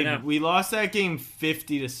 I know. we lost that game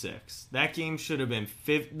 50-6. That game should have been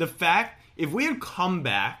 50. The fact, if we had come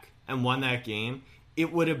back and won that game,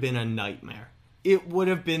 it would have been a nightmare. It would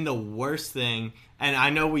have been the worst thing. And I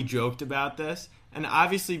know we joked about this. And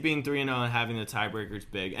obviously being 3-0 and having the tiebreaker is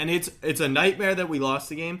big. And it's a nightmare that we lost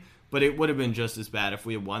the game, but it would have been just as bad if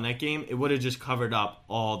we had won that game. It would have just covered up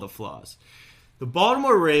all the flaws. The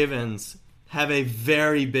Baltimore Ravens have a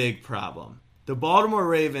very big problem. The Baltimore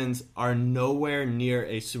Ravens are nowhere near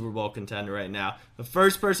a Super Bowl contender right now. The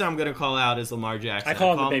first person I'm going to call out is Lamar Jackson. I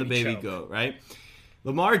call him the baby goat, right?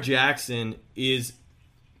 Lamar Jackson is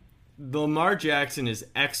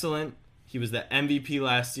excellent. He was the MVP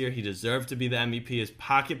last year. He deserved to be the MVP. His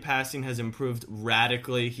pocket passing has improved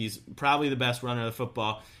radically. He's probably the best runner of the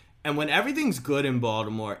football. And when everything's good in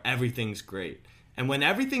Baltimore, everything's great. And when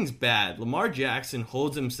everything's bad, Lamar Jackson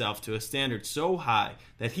holds himself to a standard so high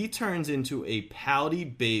that he turns into a pouty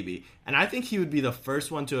baby. And I think he would be the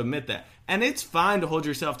first one to admit that. And it's fine to hold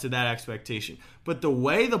yourself to that expectation. But the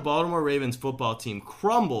way the Baltimore Ravens football team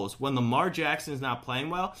crumbles when Lamar Jackson is not playing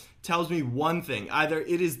well tells me one thing. Either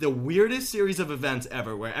it is the weirdest series of events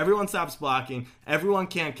ever where everyone stops blocking, everyone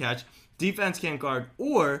can't catch, defense can't guard,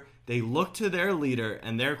 or they look to their leader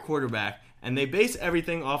and their quarterback and they base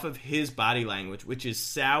everything off of his body language, which is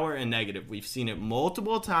sour and negative. We've seen it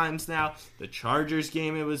multiple times now. The Chargers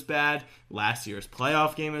game, it was bad. Last year's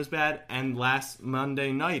playoff game, it was bad. And last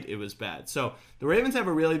Monday night, it was bad. So the Ravens have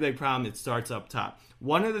a really big problem. It starts up top.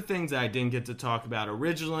 One of the things that I didn't get to talk about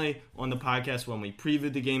originally on the podcast when we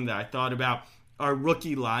previewed the game that I thought about are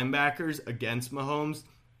rookie linebackers against Mahomes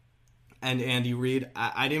and Andy Reid.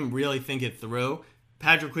 I didn't really think it through.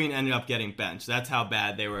 Patrick Queen ended up getting benched. That's how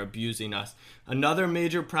bad they were abusing us. Another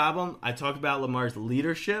major problem, I talk about Lamar's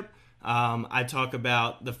leadership. I talk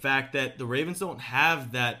about the fact that the Ravens don't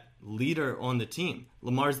have that leader on the team.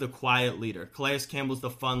 Lamar's the quiet leader. Calais Campbell's the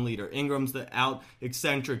fun leader. Ingram's the out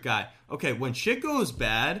eccentric guy. Okay, when shit goes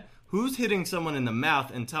bad, who's hitting someone in the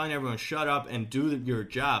mouth and telling everyone shut up and do your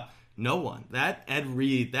job? No one. That Ed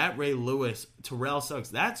Reed, that Ray Lewis, Terrell Suggs,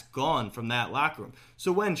 that's gone from that locker room.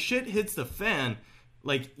 So when shit hits the fan,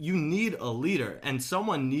 like, you need a leader, and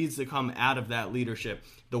someone needs to come out of that leadership.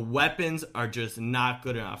 The weapons are just not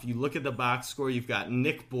good enough. You look at the box score, you've got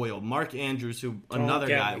Nick Boyle, Mark Andrews, who another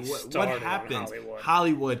guy. What happens?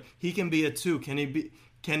 Hollywood, he can be a 2. Can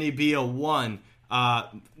he be a 1?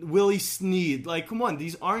 Willie Snead. Like, come on,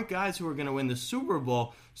 these aren't guys who are going to win the Super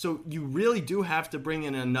Bowl, so you really do have to bring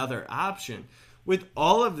in another option. With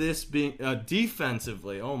all of this being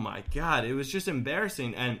defensively, oh my God, it was just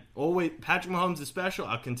embarrassing. And always, Patrick Mahomes is special.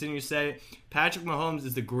 I'll continue to say it. Patrick Mahomes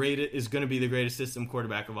is going to be the greatest system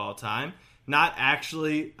quarterback of all time. Not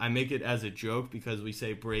actually, I make it as a joke because we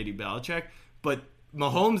say Brady Belichick, but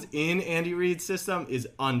Mahomes in Andy Reid's system is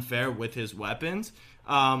unfair with his weapons.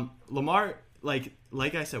 Lamar, like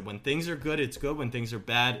I said, when things are good, it's good. When things are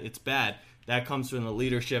bad, it's bad. That comes from the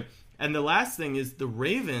leadership. And the last thing is the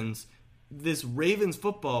Ravens. This Ravens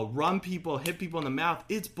football, run people, hit people in the mouth,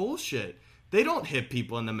 it's bullshit. They don't hit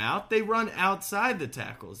people in the mouth. They run outside the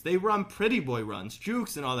tackles. They run pretty boy runs,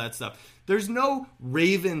 jukes, and all that stuff. There's no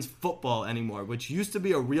Ravens football anymore, which used to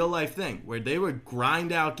be a real-life thing, where they would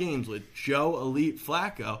grind out games with Joe Elite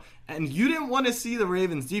Flacco, and you didn't want to see the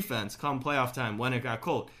Ravens defense come playoff time when it got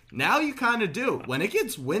cold. Now you kind of do. When it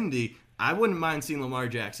gets windy, I wouldn't mind seeing Lamar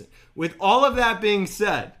Jackson. With all of that being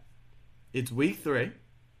said, it's week 3.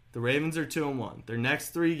 The Ravens are 2-1. Their next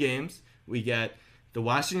 3 games, we get the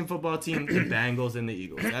Washington football team, the Bengals, and the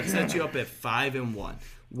Eagles. That sets you up at 5-1.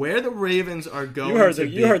 Where the Ravens are going you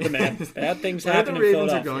heard the man. Bad things happen in Philadelphia. Where the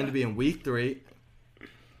Ravens are going to be in week 3,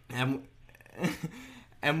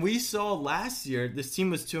 and we saw last year this team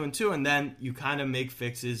was 2-2, and then you kind of make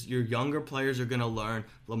fixes. Your younger players are going to learn.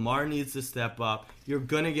 Lamar needs to step up. You're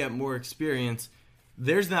going to get more experience.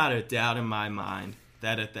 There's not a doubt in my mind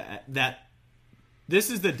that this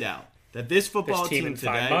is the doubt, that this football team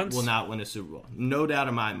today will not win a Super Bowl. No doubt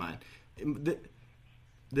in my mind.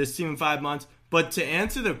 This team in 5 months. But to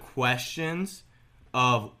answer the questions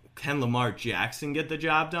of can Lamar Jackson get the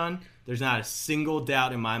job done, there's not a single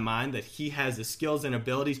doubt in my mind that he has the skills and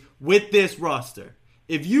abilities with this roster.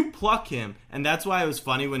 If you pluck him, and that's why it was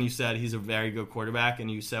funny when you said he's a very good quarterback and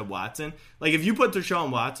you said Watson. Like, if you put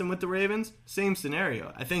Deshaun Watson with the Ravens, same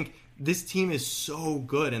scenario. I think this team is so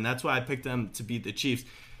good, and that's why I picked them to beat the Chiefs.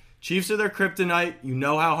 Chiefs are their kryptonite. You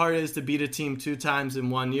know how hard it is to beat a team 2 times in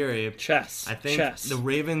 1 year, Abe. I think the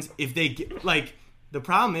Ravens, if they get, like, the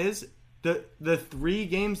problem is the 3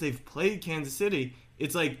 games they've played Kansas City,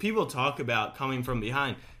 it's like people talk about coming from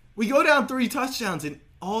behind. We go down 3 touchdowns in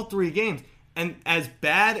all 3 games, and as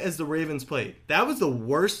bad as the Ravens played, that was the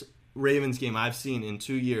worst Ravens game I've seen in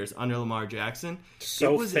 2 years under Lamar Jackson.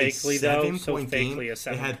 So it was fakely, a 7-point game. A 7-point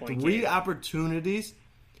they had game. 3 opportunities.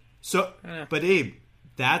 So, but Abe,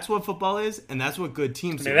 that's what football is, and that's what good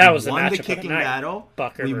teams do. That was we won the kicking battle.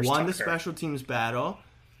 We won the special teams battle.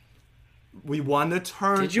 We won the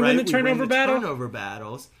turn. Did you win the turnover battle? Turnover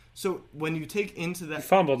battles. So when you take into that,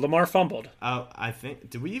 Lamar fumbled. I think,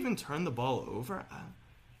 did we even turn the ball over?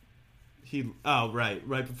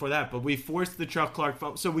 Right before that. But we forced the Chuck Clark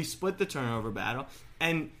fumble. So we split the turnover battle,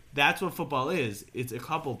 and that's what football is. It's a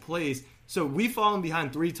couple plays. So we've fallen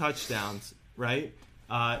behind 3 touchdowns, right,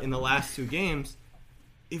 in the last 2 games.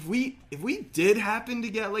 If we did happen to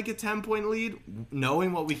get like a 10-point lead,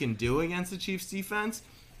 knowing what we can do against the Chiefs defense,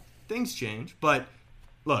 things change. But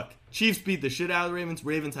look, Chiefs beat the shit out of the Ravens.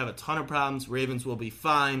 Ravens have a ton of problems. Ravens will be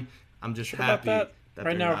fine. I'm just happy that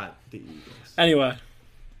they're not the Eagles. Anyway,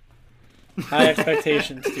 high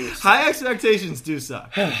expectations do suck. High expectations do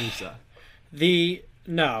suck.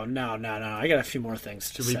 No. I got a few more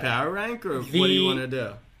things to say. Should we power rank, or what do you want to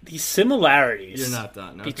do? The similarities You're not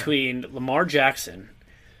done. Okay. between Lamar Jackson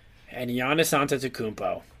and Giannis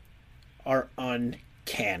Antetokounmpo are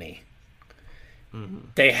uncanny. Mm-hmm.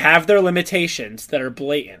 They have their limitations that are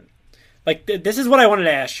blatant. Like, this is what I wanted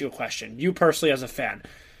to ask you a question. You personally as a fan.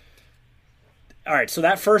 All right, so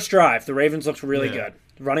that first drive, the Ravens looked really good.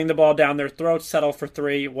 Running the ball down their throats, settle for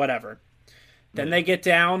 3, whatever. Then they get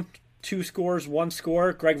down, 2 scores, 1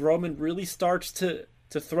 score. Greg Roman really starts to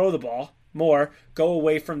throw the ball more, go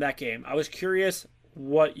away from that game. I was curious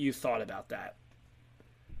what you thought about that.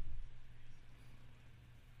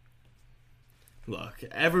 Look,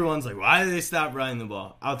 everyone's like, why did they stop running the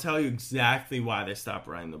ball? I'll tell you exactly why they stopped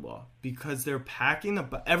running the ball. Because they're packing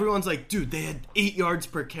the... Everyone's like, dude, they had 8 yards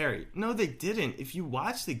per carry. No, they didn't. If you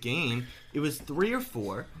watch the game, it was 3 or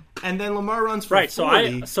 4, and then Lamar runs for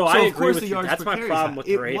 40. So I agree with the you. yards That's per my carry problem with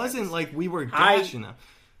the Ravens. It wasn't like we were gashing them.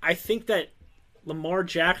 I think that Lamar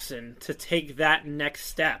Jackson, to take that next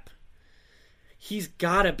step, he's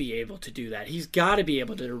got to be able to do that. He's got to be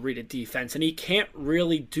able to read a defense, and he can't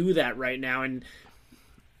really do that right now. And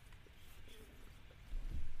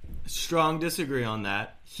strong disagree on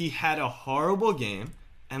that. He had a horrible game,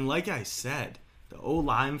 and like I said, the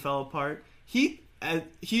O-line fell apart. He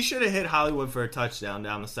should have hit Hollywood for a touchdown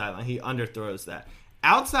down the sideline. He underthrows that.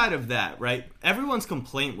 Outside of that, right, everyone's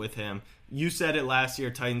complaint with him, you said it last year,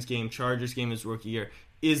 Titans game, Chargers game his rookie year,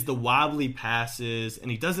 is the wobbly passes, and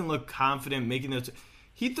he doesn't look confident making those.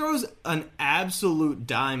 He throws an absolute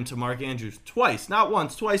dime to Mark Andrews twice, not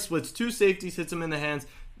once, twice, splits 2 safeties, hits him in the hands,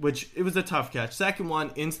 which it was a tough catch. Second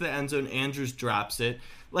one, into the end zone, Andrews drops it.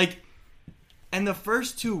 And the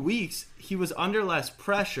first 2 weeks, he was under less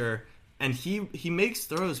pressure, and he makes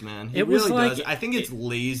throws, man. He really does. I think it's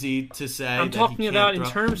lazy to say. I'm talking about in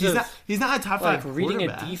terms of he's not a top 5 reading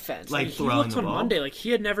a defense. Like he looked on ball. Monday like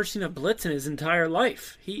he had never seen a blitz in his entire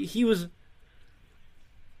life. He was.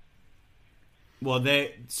 Well,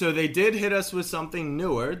 they did hit us with something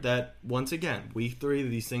newer that, once again, week 3,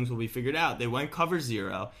 these things will be figured out. They went cover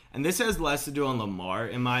 0, and this has less to do on Lamar,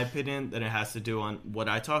 in my opinion, than it has to do on what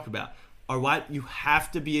I talk about. Or what you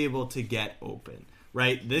have to be able to get open,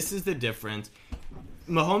 right? This is the difference.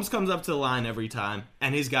 Mahomes comes up to the line every time,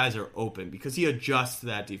 and his guys are open because he adjusts to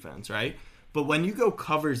that defense, right? But when you go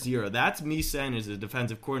cover 0, that's me saying as a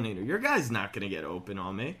defensive coordinator, your guy's not going to get open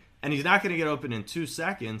on me, and he's not going to get open in 2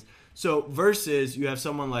 seconds. So versus you have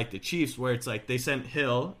someone like the Chiefs where it's like they sent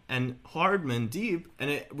Hill and Hardman deep, and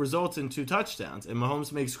it results in 2 touchdowns, and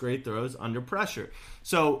Mahomes makes great throws under pressure.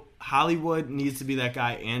 So Hollywood needs to be that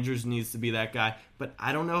guy. Andrews needs to be that guy. But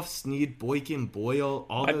I don't know if Snead, Boykin, Boyle,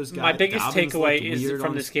 all those guys. My biggest Dobbins takeaway is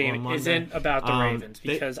from this game isn't about the Ravens,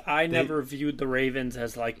 because I never viewed the Ravens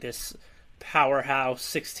as like this powerhouse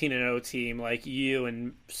 16-0 team like you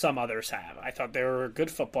and some others have. I thought they were a good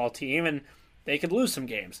football team, and they could lose some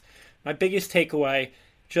games. My biggest takeaway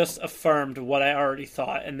just affirmed what I already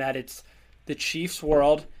thought, and that it's the Chiefs'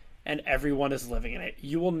 world, and everyone is living in it.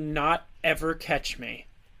 You will not ever catch me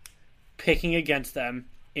picking against them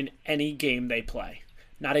in any game they play.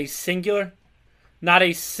 Not a singular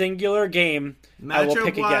game I will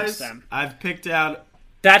pick against them. I've picked out.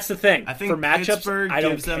 That's the thing. I think for matchups, Pittsburgh I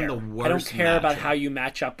don't gives care. them the worst I don't care about matchup. how you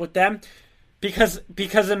match up with them, because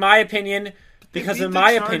in my opinion,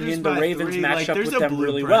 the Ravens match up with them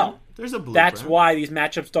really well. There's a blueprint. That's why these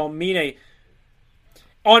matchups don't mean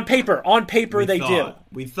on paper they do.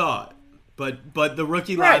 We thought. But the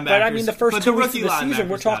rookie right, linebackers... but I mean, the first 2 weeks of the season,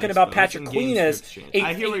 we're linebackers talking got about exposed, Patrick and Queen game as scripts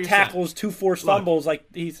changed. 8 tackles, 2 forced fumbles. Like,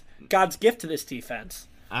 he's God's gift to this defense.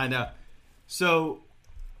 I know. So,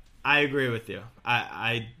 I agree with you.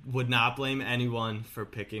 I would not blame anyone for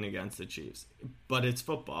picking against the Chiefs. But it's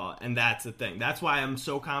football, and that's the thing. That's why I'm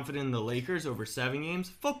so confident in the Lakers over 7 games.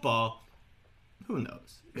 Football, who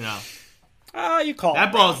knows? You know. You call that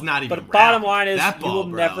it. ball's not even But the bottom round. line is that ball, you will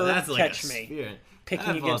never that's like catch me spear.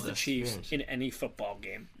 picking against the Chiefs in any football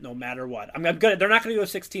game, no matter what. I'm good. They're not going to go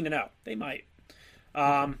 16-0. They might.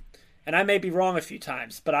 And I may be wrong a few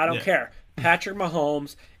times, but I don't care. Patrick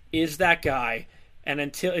Mahomes is that guy. And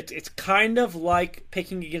until it's kind of like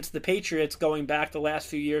picking against the Patriots going back the last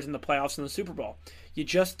few years in the playoffs and the Super Bowl. You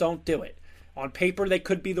just don't do it. On paper, they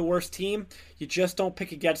could be the worst team. You just don't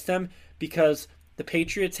pick against them because the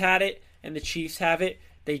Patriots had it and the Chiefs have it.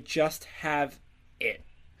 They just have it.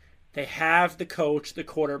 They have the coach, the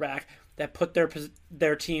quarterback that put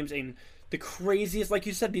their teams in the craziest. Like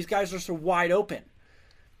you said, these guys are so wide open.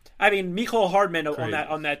 I mean, Mecole Hardman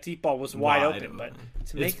on that deep ball was wide open, but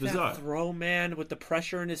to make that throw, man, with the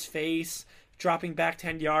pressure in his face, dropping back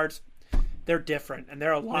 10 yards, they're different, and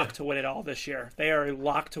they're a lock to win it all this year. They are a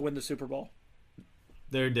lock to win the Super Bowl.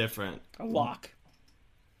 They're different. A lock.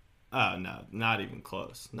 Oh, no, not even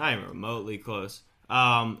close. Not even remotely close.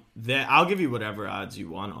 I'll give you whatever odds you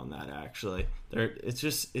want on that, actually.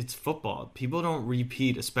 It's football. People don't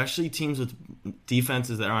repeat, especially teams with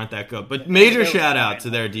defenses that aren't that good. But major shout out to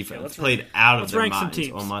their defense. Played out of their minds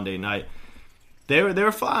on Monday night. They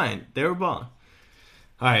were fine. They were balling.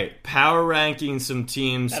 All right, power ranking some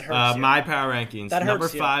teams. My power rankings. Number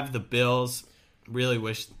 5, the Bills. Really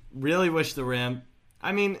wish the Rams.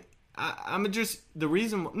 I mean, I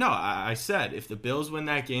said if the Bills win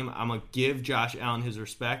that game, I'm going to give Josh Allen his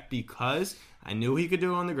respect because I knew he could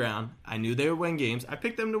do it on the ground. I knew they would win games. I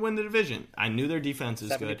picked them to win the division. I knew their defense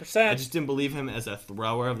is 70%. good. I just didn't believe him as a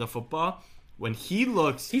thrower of the football. When he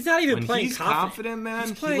looks, he's not even when playing he's confident, man.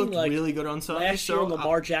 He's playing he looked like really good on Sunday. Last year,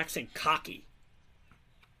 Lamar Jackson cocky.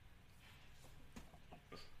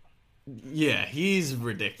 Yeah, he's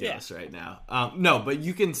ridiculous right now. No, but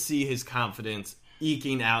you can see his confidence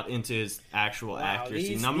eking out into his actual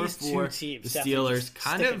accuracy. Number 4, the Steelers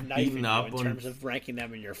kind of beaten up in terms of ranking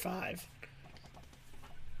them in your 5.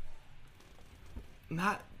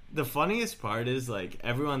 Not the funniest part is like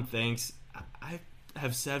everyone thinks I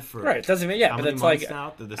have said for right. It doesn't mean but it's like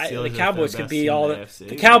now that the Cowboys can be all that.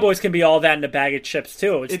 The Cowboys can be all that in a bag of chips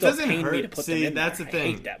too. It doesn't pain me to put them in that's there. The thing.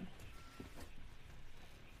 I hate them.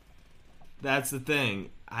 That's the thing.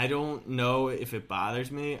 I don't know if it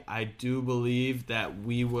bothers me. I do believe that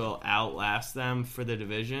we will outlast them for the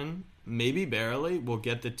division. Maybe barely. We'll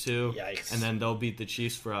get the 2, Yikes. and then they'll beat the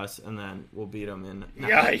Chiefs for us, and then we'll beat them in.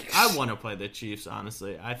 Yikes! I want to play the Chiefs.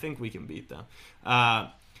 Honestly, I think we can beat them.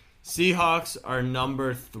 Seahawks are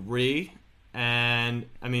number 3, and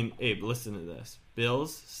I mean, Abe, listen to this: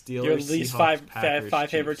 Bills, Steelers, Your least Seahawks, Packers, five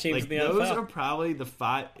Chiefs. favorite teams in the those NFL. Those are probably the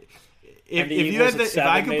 5. If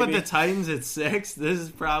I could put the Titans at 6, this is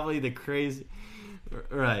probably the crazy.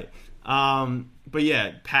 Right. But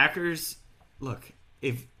yeah, Packers. Look,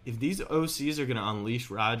 if these OCs are going to unleash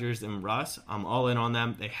Rodgers and Russ, I'm all in on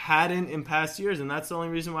them. They hadn't in past years, and that's the only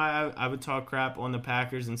reason why I would talk crap on the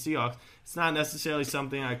Packers and Seahawks. It's not necessarily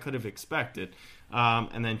something I could have expected.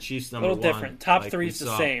 And then Chiefs number 1. A little different. Top 3 is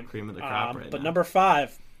the same. Cream of the crop right but now. Number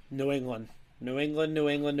 5, New England. New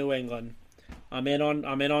England. I'm in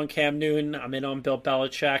on Cam Newton. I'm in on Bill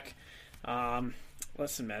Belichick.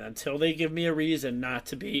 Listen, man, until they give me a reason not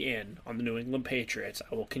to be in on the New England Patriots,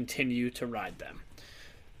 I will continue to ride them.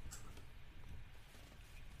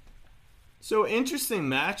 So, interesting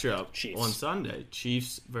matchup Chiefs. on Sunday.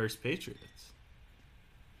 Chiefs versus Patriots.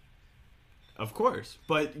 Of course.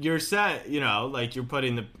 But you're set, like you're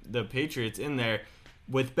putting the Patriots in there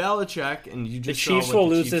with Belichick, and you just the Chiefs saw what will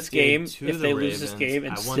the lose Chiefs this game did to if the they Ravens. lose this game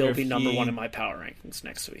and still be number 1 in my power rankings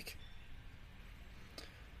next week.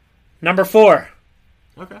 Number 4.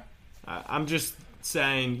 Okay. I'm just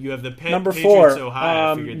saying you have the number Patriots 4, so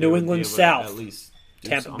high. I figured New they would England be able to South, at least do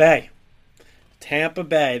Tampa something.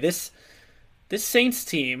 Bay. This Saints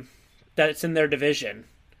team that's in their division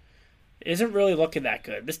isn't really looking that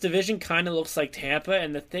good. This division kind of looks like Tampa,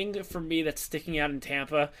 and the thing for me that's sticking out in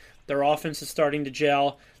Tampa, their offense is starting to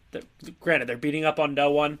gel. Granted, they're beating up on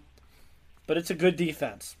no one, but it's a good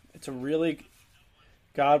defense. It's a really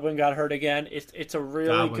Godwin got hurt again. It's a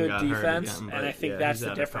really good defense, again, and I think that's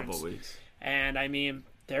the difference. And I mean,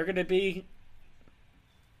 they're going to be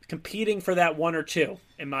competing for that 1 or 2,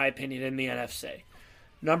 in my opinion, in the NFC.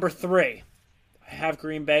 Number 3, I have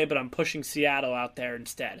Green Bay, but I'm pushing Seattle out there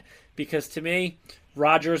instead. Because to me,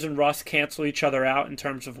 Rodgers and Russ cancel each other out in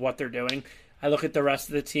terms of what they're doing. I look at the rest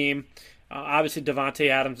of the team. Obviously, Devontae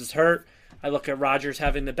Adams is hurt. I look at Rodgers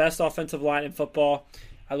having the best offensive line in football.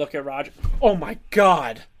 I look at Rodgers. Oh, my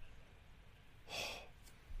God.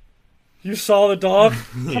 You saw the dog?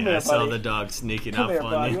 Yeah, Come here, I saw buddy. the dog sneaking Come up here,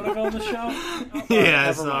 on buddy. me. You want to go on the show? Oh, Yeah, I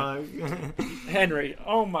never saw. mind. Henry.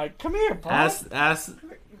 Oh, my. Come here, bud. Ask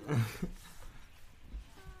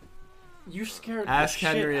You scared Ask the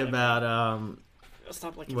shit Henry out of me. about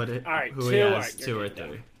Stop like what it, all right, who 2, he all has, right, 2 or you're good.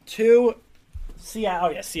 3. 2, Seattle.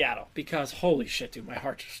 Oh, yeah, Seattle. Because, holy shit, dude, my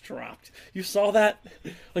heart just dropped. You saw that?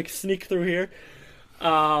 Like, sneak through here?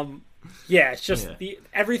 Yeah, it's just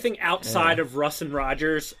everything outside of Russ and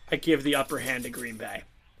Rodgers, I give the upper hand to Green Bay.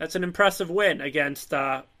 That's an impressive win against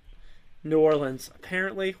New Orleans.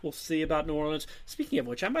 Apparently, we'll see about New Orleans. Speaking of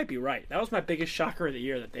which, I might be right. That was my biggest shocker of the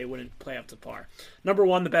year that they wouldn't play up to par. Number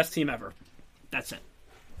 1, the best team ever. That's it.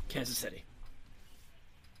 Kansas City.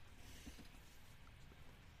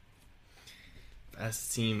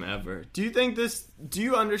 Best team ever. Do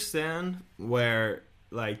you understand where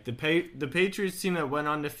like the Patriots team that went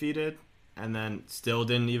undefeated and then still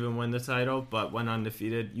didn't even win the title but went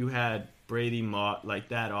undefeated? You had Brady like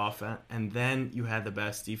that offense, and then you had the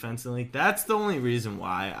best defense in the league. That's the only reason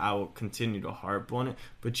why I will continue to harp on it.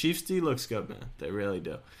 But Chiefs D looks good, man. They really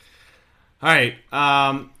do. All right.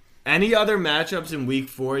 Any other matchups in Week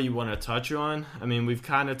 4 you want to touch on? I mean, we've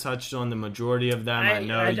kind of touched on the majority of them. I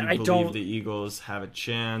know you believe the Eagles have a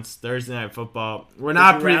chance. Thursday Night Football. We're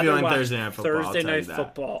not previewing Thursday Night Football. Thursday Night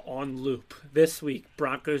Football on loop this week.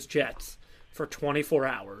 Broncos Jets for 24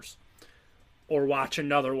 hours, or watch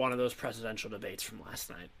another one of those presidential debates from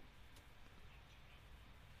last night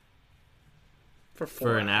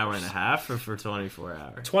for an hour and a half, or for 24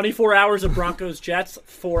 hours. 24 hours of Broncos Jets,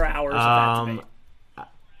 4 hours of that debate.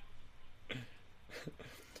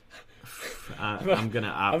 I'm gonna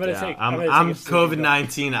opt gonna out. take I'm a sleeping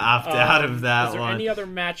COVID-19 opt out of that is there one. any other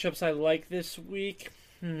matchups I like this week?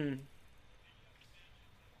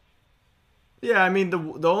 Yeah, I mean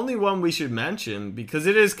the only one we should mention, because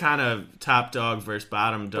it is kind of top dog versus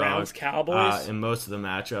bottom dog. Browns Cowboys in most of the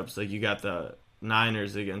matchups. Like you got the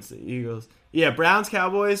Niners against the Eagles. Yeah, Browns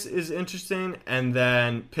Cowboys is interesting, and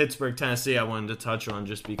then Pittsburgh Tennessee I wanted to touch on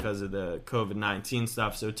just because of the COVID-19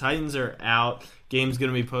 stuff. So Titans are out. Game's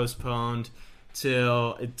going to be postponed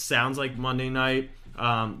till it sounds like Monday night.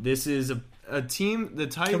 This is a team. The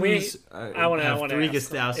Titans have 3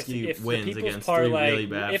 Gostowski wins against parlay, 3 really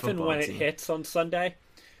bad if football and when teams. it hits on Sunday,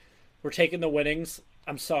 we're taking the winnings.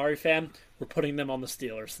 I'm sorry, fam. We're putting them on the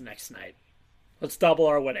Steelers the next night. Let's double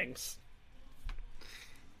our winnings.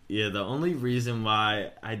 Yeah, the only reason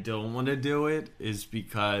why I don't want to do it is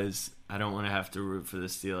because I don't want to have to root for the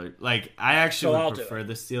Steelers. Like, I actually would prefer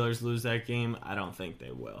the Steelers lose that game. I don't think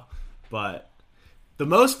they will. But the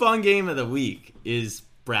most fun game of the week is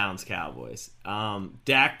Browns-Cowboys.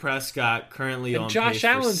 Dak Prescott currently on Josh pace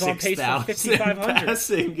Allen's for on pace for 6,000 5,500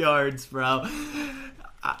 passing yards, bro.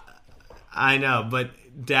 I know, but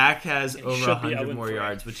Dak has over 100 more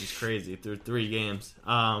yards, which is crazy, through 3 games.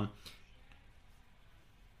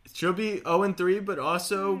 It should be 0-3, but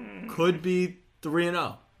also could be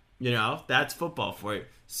 3-0. You know, that's football for you.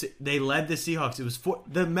 They led the Seahawks. It was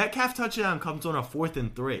the Metcalf touchdown comes on a 4th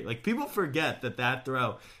and 3. Like, people forget that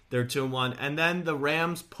throw, they're 2-1, and then the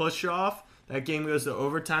Rams push off. That game goes to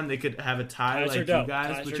overtime. They could have a tie like you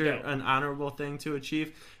guys, which are an honorable thing to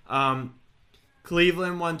achieve.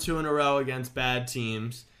 Cleveland won 2 in a row against bad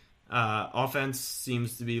teams. Offense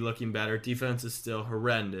seems to be looking better. Defense is still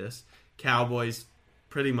horrendous. Cowboys,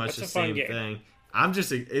 pretty much the same thing.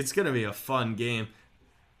 It's going to be a fun game.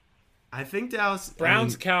 I think Dallas.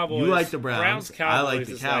 Cowboys. You like the Browns. Cowboys I like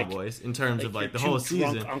the Cowboys in terms of like the whole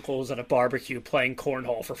season. Drunk uncles at a barbecue playing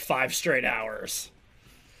cornhole for 5 straight hours.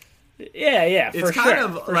 Yeah, it's kind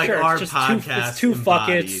of like our podcast. It's 2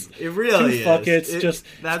 buckets. It really is. 2 buckets. It's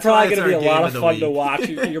probably going to be a lot of fun to watch.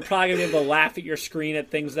 You're probably going to be able to laugh at your screen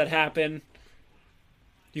at things that happen.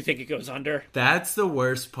 Do you think it goes under? That's the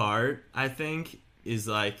worst part, I think, is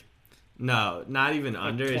like, no, not even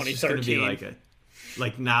under. It's just going to be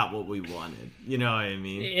like not what we wanted. You know what I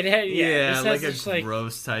mean? Like a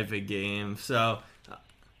gross type of game. So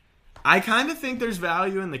I kind of think there's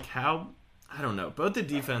value in the I don't know. Both the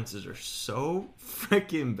defenses are so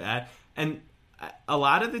freaking bad. And a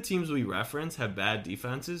lot of the teams we reference have bad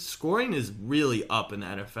defenses. Scoring is really up in the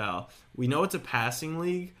NFL. We know it's a passing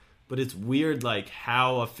league, but it's weird like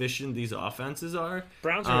how efficient these offenses are.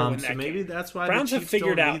 Browns are going to win that so maybe game. that's why Browns the have Chiefs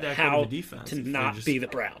figured don't out need that how kind of defense to not just be the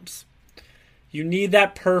Browns. You need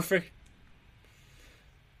that perfect.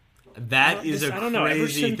 That is a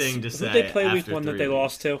crazy thing to say. Who did they play week 1 that they weeks.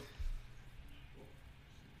 lost to?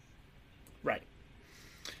 Right.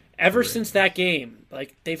 Ever since that game,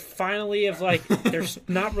 like they finally have they're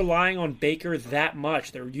not relying on Baker that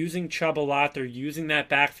much. They're using Chubb a lot. They're using that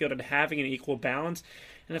backfield and having an equal balance.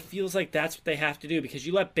 And it feels like that's what they have to do, because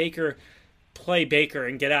you let Baker play Baker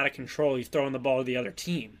and get out of control. He's throwing the ball to the other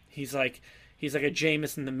team. He's like a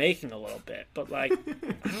Jameis in the making a little bit. But I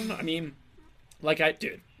don't know. I mean,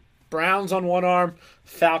 dude, Browns on one arm,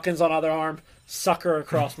 Falcons on other arm, sucker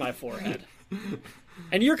across my forehead.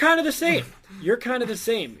 And you're kind of the same. You're kind of the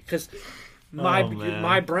same, because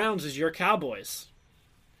my Browns is your Cowboys.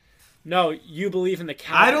 No, you believe in the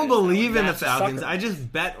Cowboys. I don't believe in the Falcons. I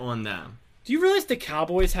just bet on them. Do you realize the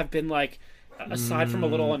Cowboys have been aside from a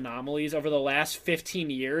little anomalies over the last 15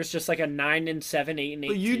 years, just like a 9-7, 8-8.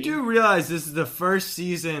 But you do realize this is the first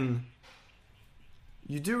season.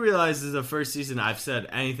 You do realize this is the first season I've said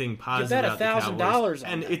anything positive about the Cowboys,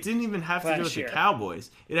 $1,000 and it didn't even have to do with the Cowboys.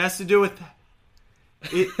 It has to do with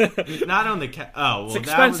it. Not on the it's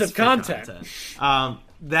expensive content.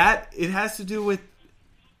 That it has to do with.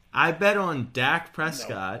 I bet on Dak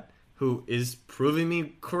Prescott, who is proving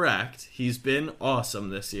me correct. He's been awesome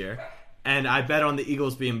this year. And I bet on the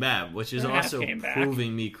Eagles being bad, which is also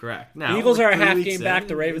proving me correct. Now, the Eagles are a half game back.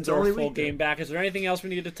 The Ravens are a full game back. Is there anything else we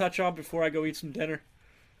need to touch on before I go eat some dinner?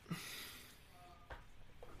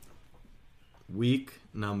 Week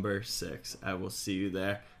number 6. I will see you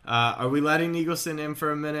there. Are we letting Eagleson in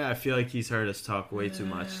for a minute? I feel like he's heard us talk way too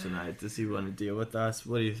much tonight. Does he want to deal with us?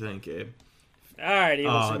 What do you think, Abe? All right,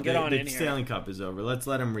 Eagleson, get on in here. The Stanley Cup is over. Let's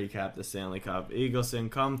let him recap the Stanley Cup. Eagleson,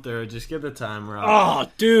 come through. Just give the timer up.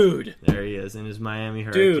 Oh, dude. There he is in his Miami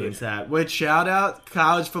Hurricanes hat. Which, shout out,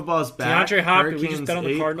 college football's back. DeAndre Hopkins, we just bet on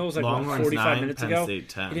the Cardinals 45 minutes ago. State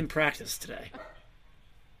 10. He didn't practice today.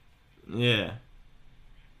 Yeah.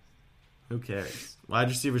 Who cares? Wide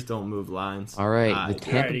receivers don't move lines. All right, the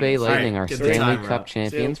Tampa Alrighty. Bay All Lightning are get the Stanley timer Cup up.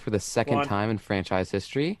 champions for the second 1. time in franchise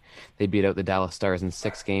history. They beat out the Dallas Stars in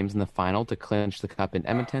 6 games in the final to clinch the cup in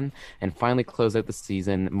Edmonton and finally close out the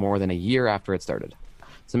season more than a year after it started.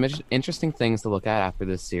 Some interesting things to look at after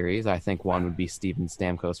this series. I think one would be Steven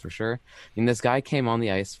Stamkos for sure. I mean, this guy came on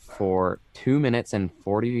the ice for 2 minutes and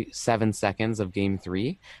 47 seconds of Game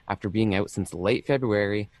 3 after being out since late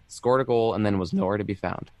February, scored a goal, and then was nowhere to be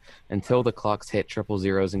found. Until the clocks hit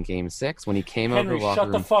 000 in Game 6 when he came out of the Henry, locker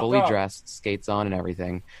shut the room fuck fully up. dressed, skates on and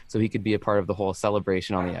everything, so he could be a part of the whole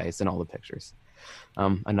celebration on the ice and all the pictures.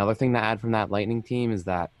 Another thing to add from that Lightning team is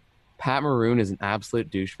that Pat Maroon is an absolute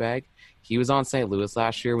douchebag. He was on St. Louis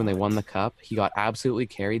last year when they won the Cup. He got absolutely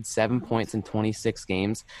carried, 7 points in 26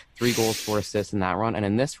 games, 3 goals, 4 assists in that run. And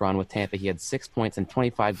in this run with Tampa, he had 6 points in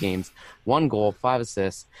 25 games, 1 goal, 5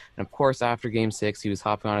 assists. And of course, after Game 6, he was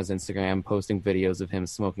hopping on his Instagram, posting videos of him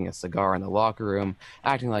smoking a cigar in the locker room,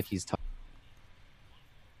 acting like he's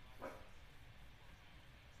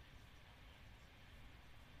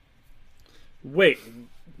Wait,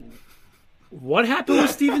 what happened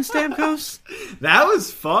with Steven Stamkos? That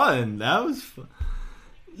was fun.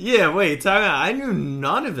 Yeah, wait, time out. I knew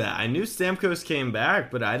none of that. I knew Stamkos came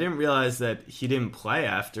back, but I didn't realize that he didn't play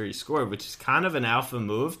after he scored, which is kind of an alpha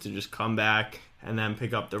move to just come back and then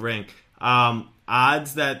pick up the ring.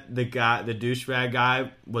 Odds that the douchebag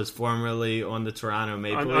guy was formerly on the Toronto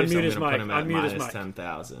Maple Leafs. I'm going to put him at minus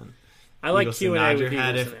 10,000. I like Eagleson, Q&A with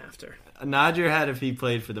nod Eagleson after. Nod your head if he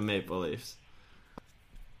played for the Maple Leafs.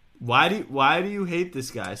 Why do you hate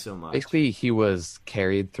this guy so much? basically, he was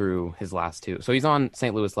carried through his last 2. So he's on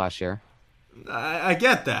St. Louis last year. I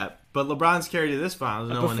get that, but LeBron's carried to this finals.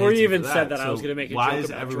 No one Before hates you him even for said that. that, I was going to make a why joke is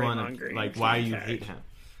about everyone Draymond Green like? being Why you carried. hate him?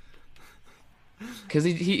 Because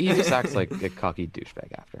he just acts like a cocky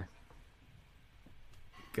douchebag after.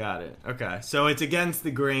 Got it. Okay, so it's against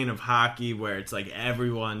the grain of hockey where it's like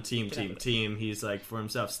everyone team. He's like for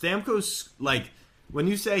himself. Stamkos, like when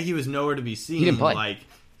you say he was nowhere to be seen, He didn't play.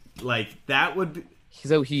 like that would be.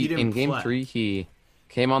 So He didn't in Game play. 3, he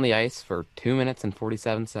came on the ice for 2 minutes and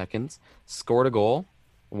 47 seconds, scored a goal,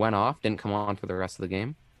 went off, didn't come on for the rest of the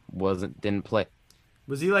game, didn't play.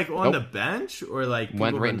 Was he like on Nope. the bench or like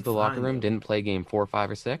Went people right didn't into the locker find room, him? didn't play Game 4,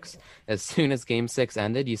 5, or 6. As soon as Game 6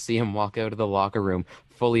 ended, you see him walk out of the locker room,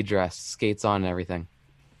 fully dressed, skates on and everything.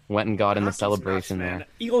 Went and got in the Hockey's celebration nuts, there. man.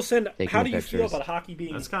 Eagleson, Taking how do you feel pictures. about hockey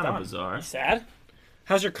being That's kind of done? bizarre. You sad?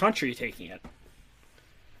 How's your country taking it?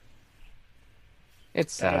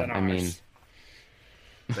 It's Better sad. than I mean, ours.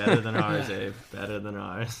 Better than ours, Abe. Better than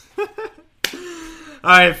ours. All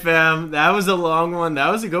right, fam. That was a long one. That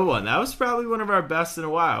was a good one. That was probably one of our best in a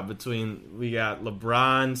while. We got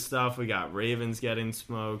LeBron stuff. We got Ravens getting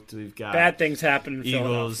smoked. We've got Bad things happen in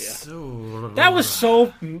Eagles. Philadelphia. That was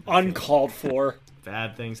so uncalled for.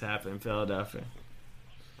 Bad things happen in Philadelphia.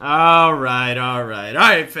 All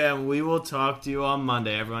right, fam. We will talk to you on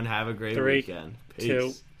Monday. Everyone have a great 3, weekend. Peace.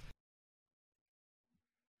 2,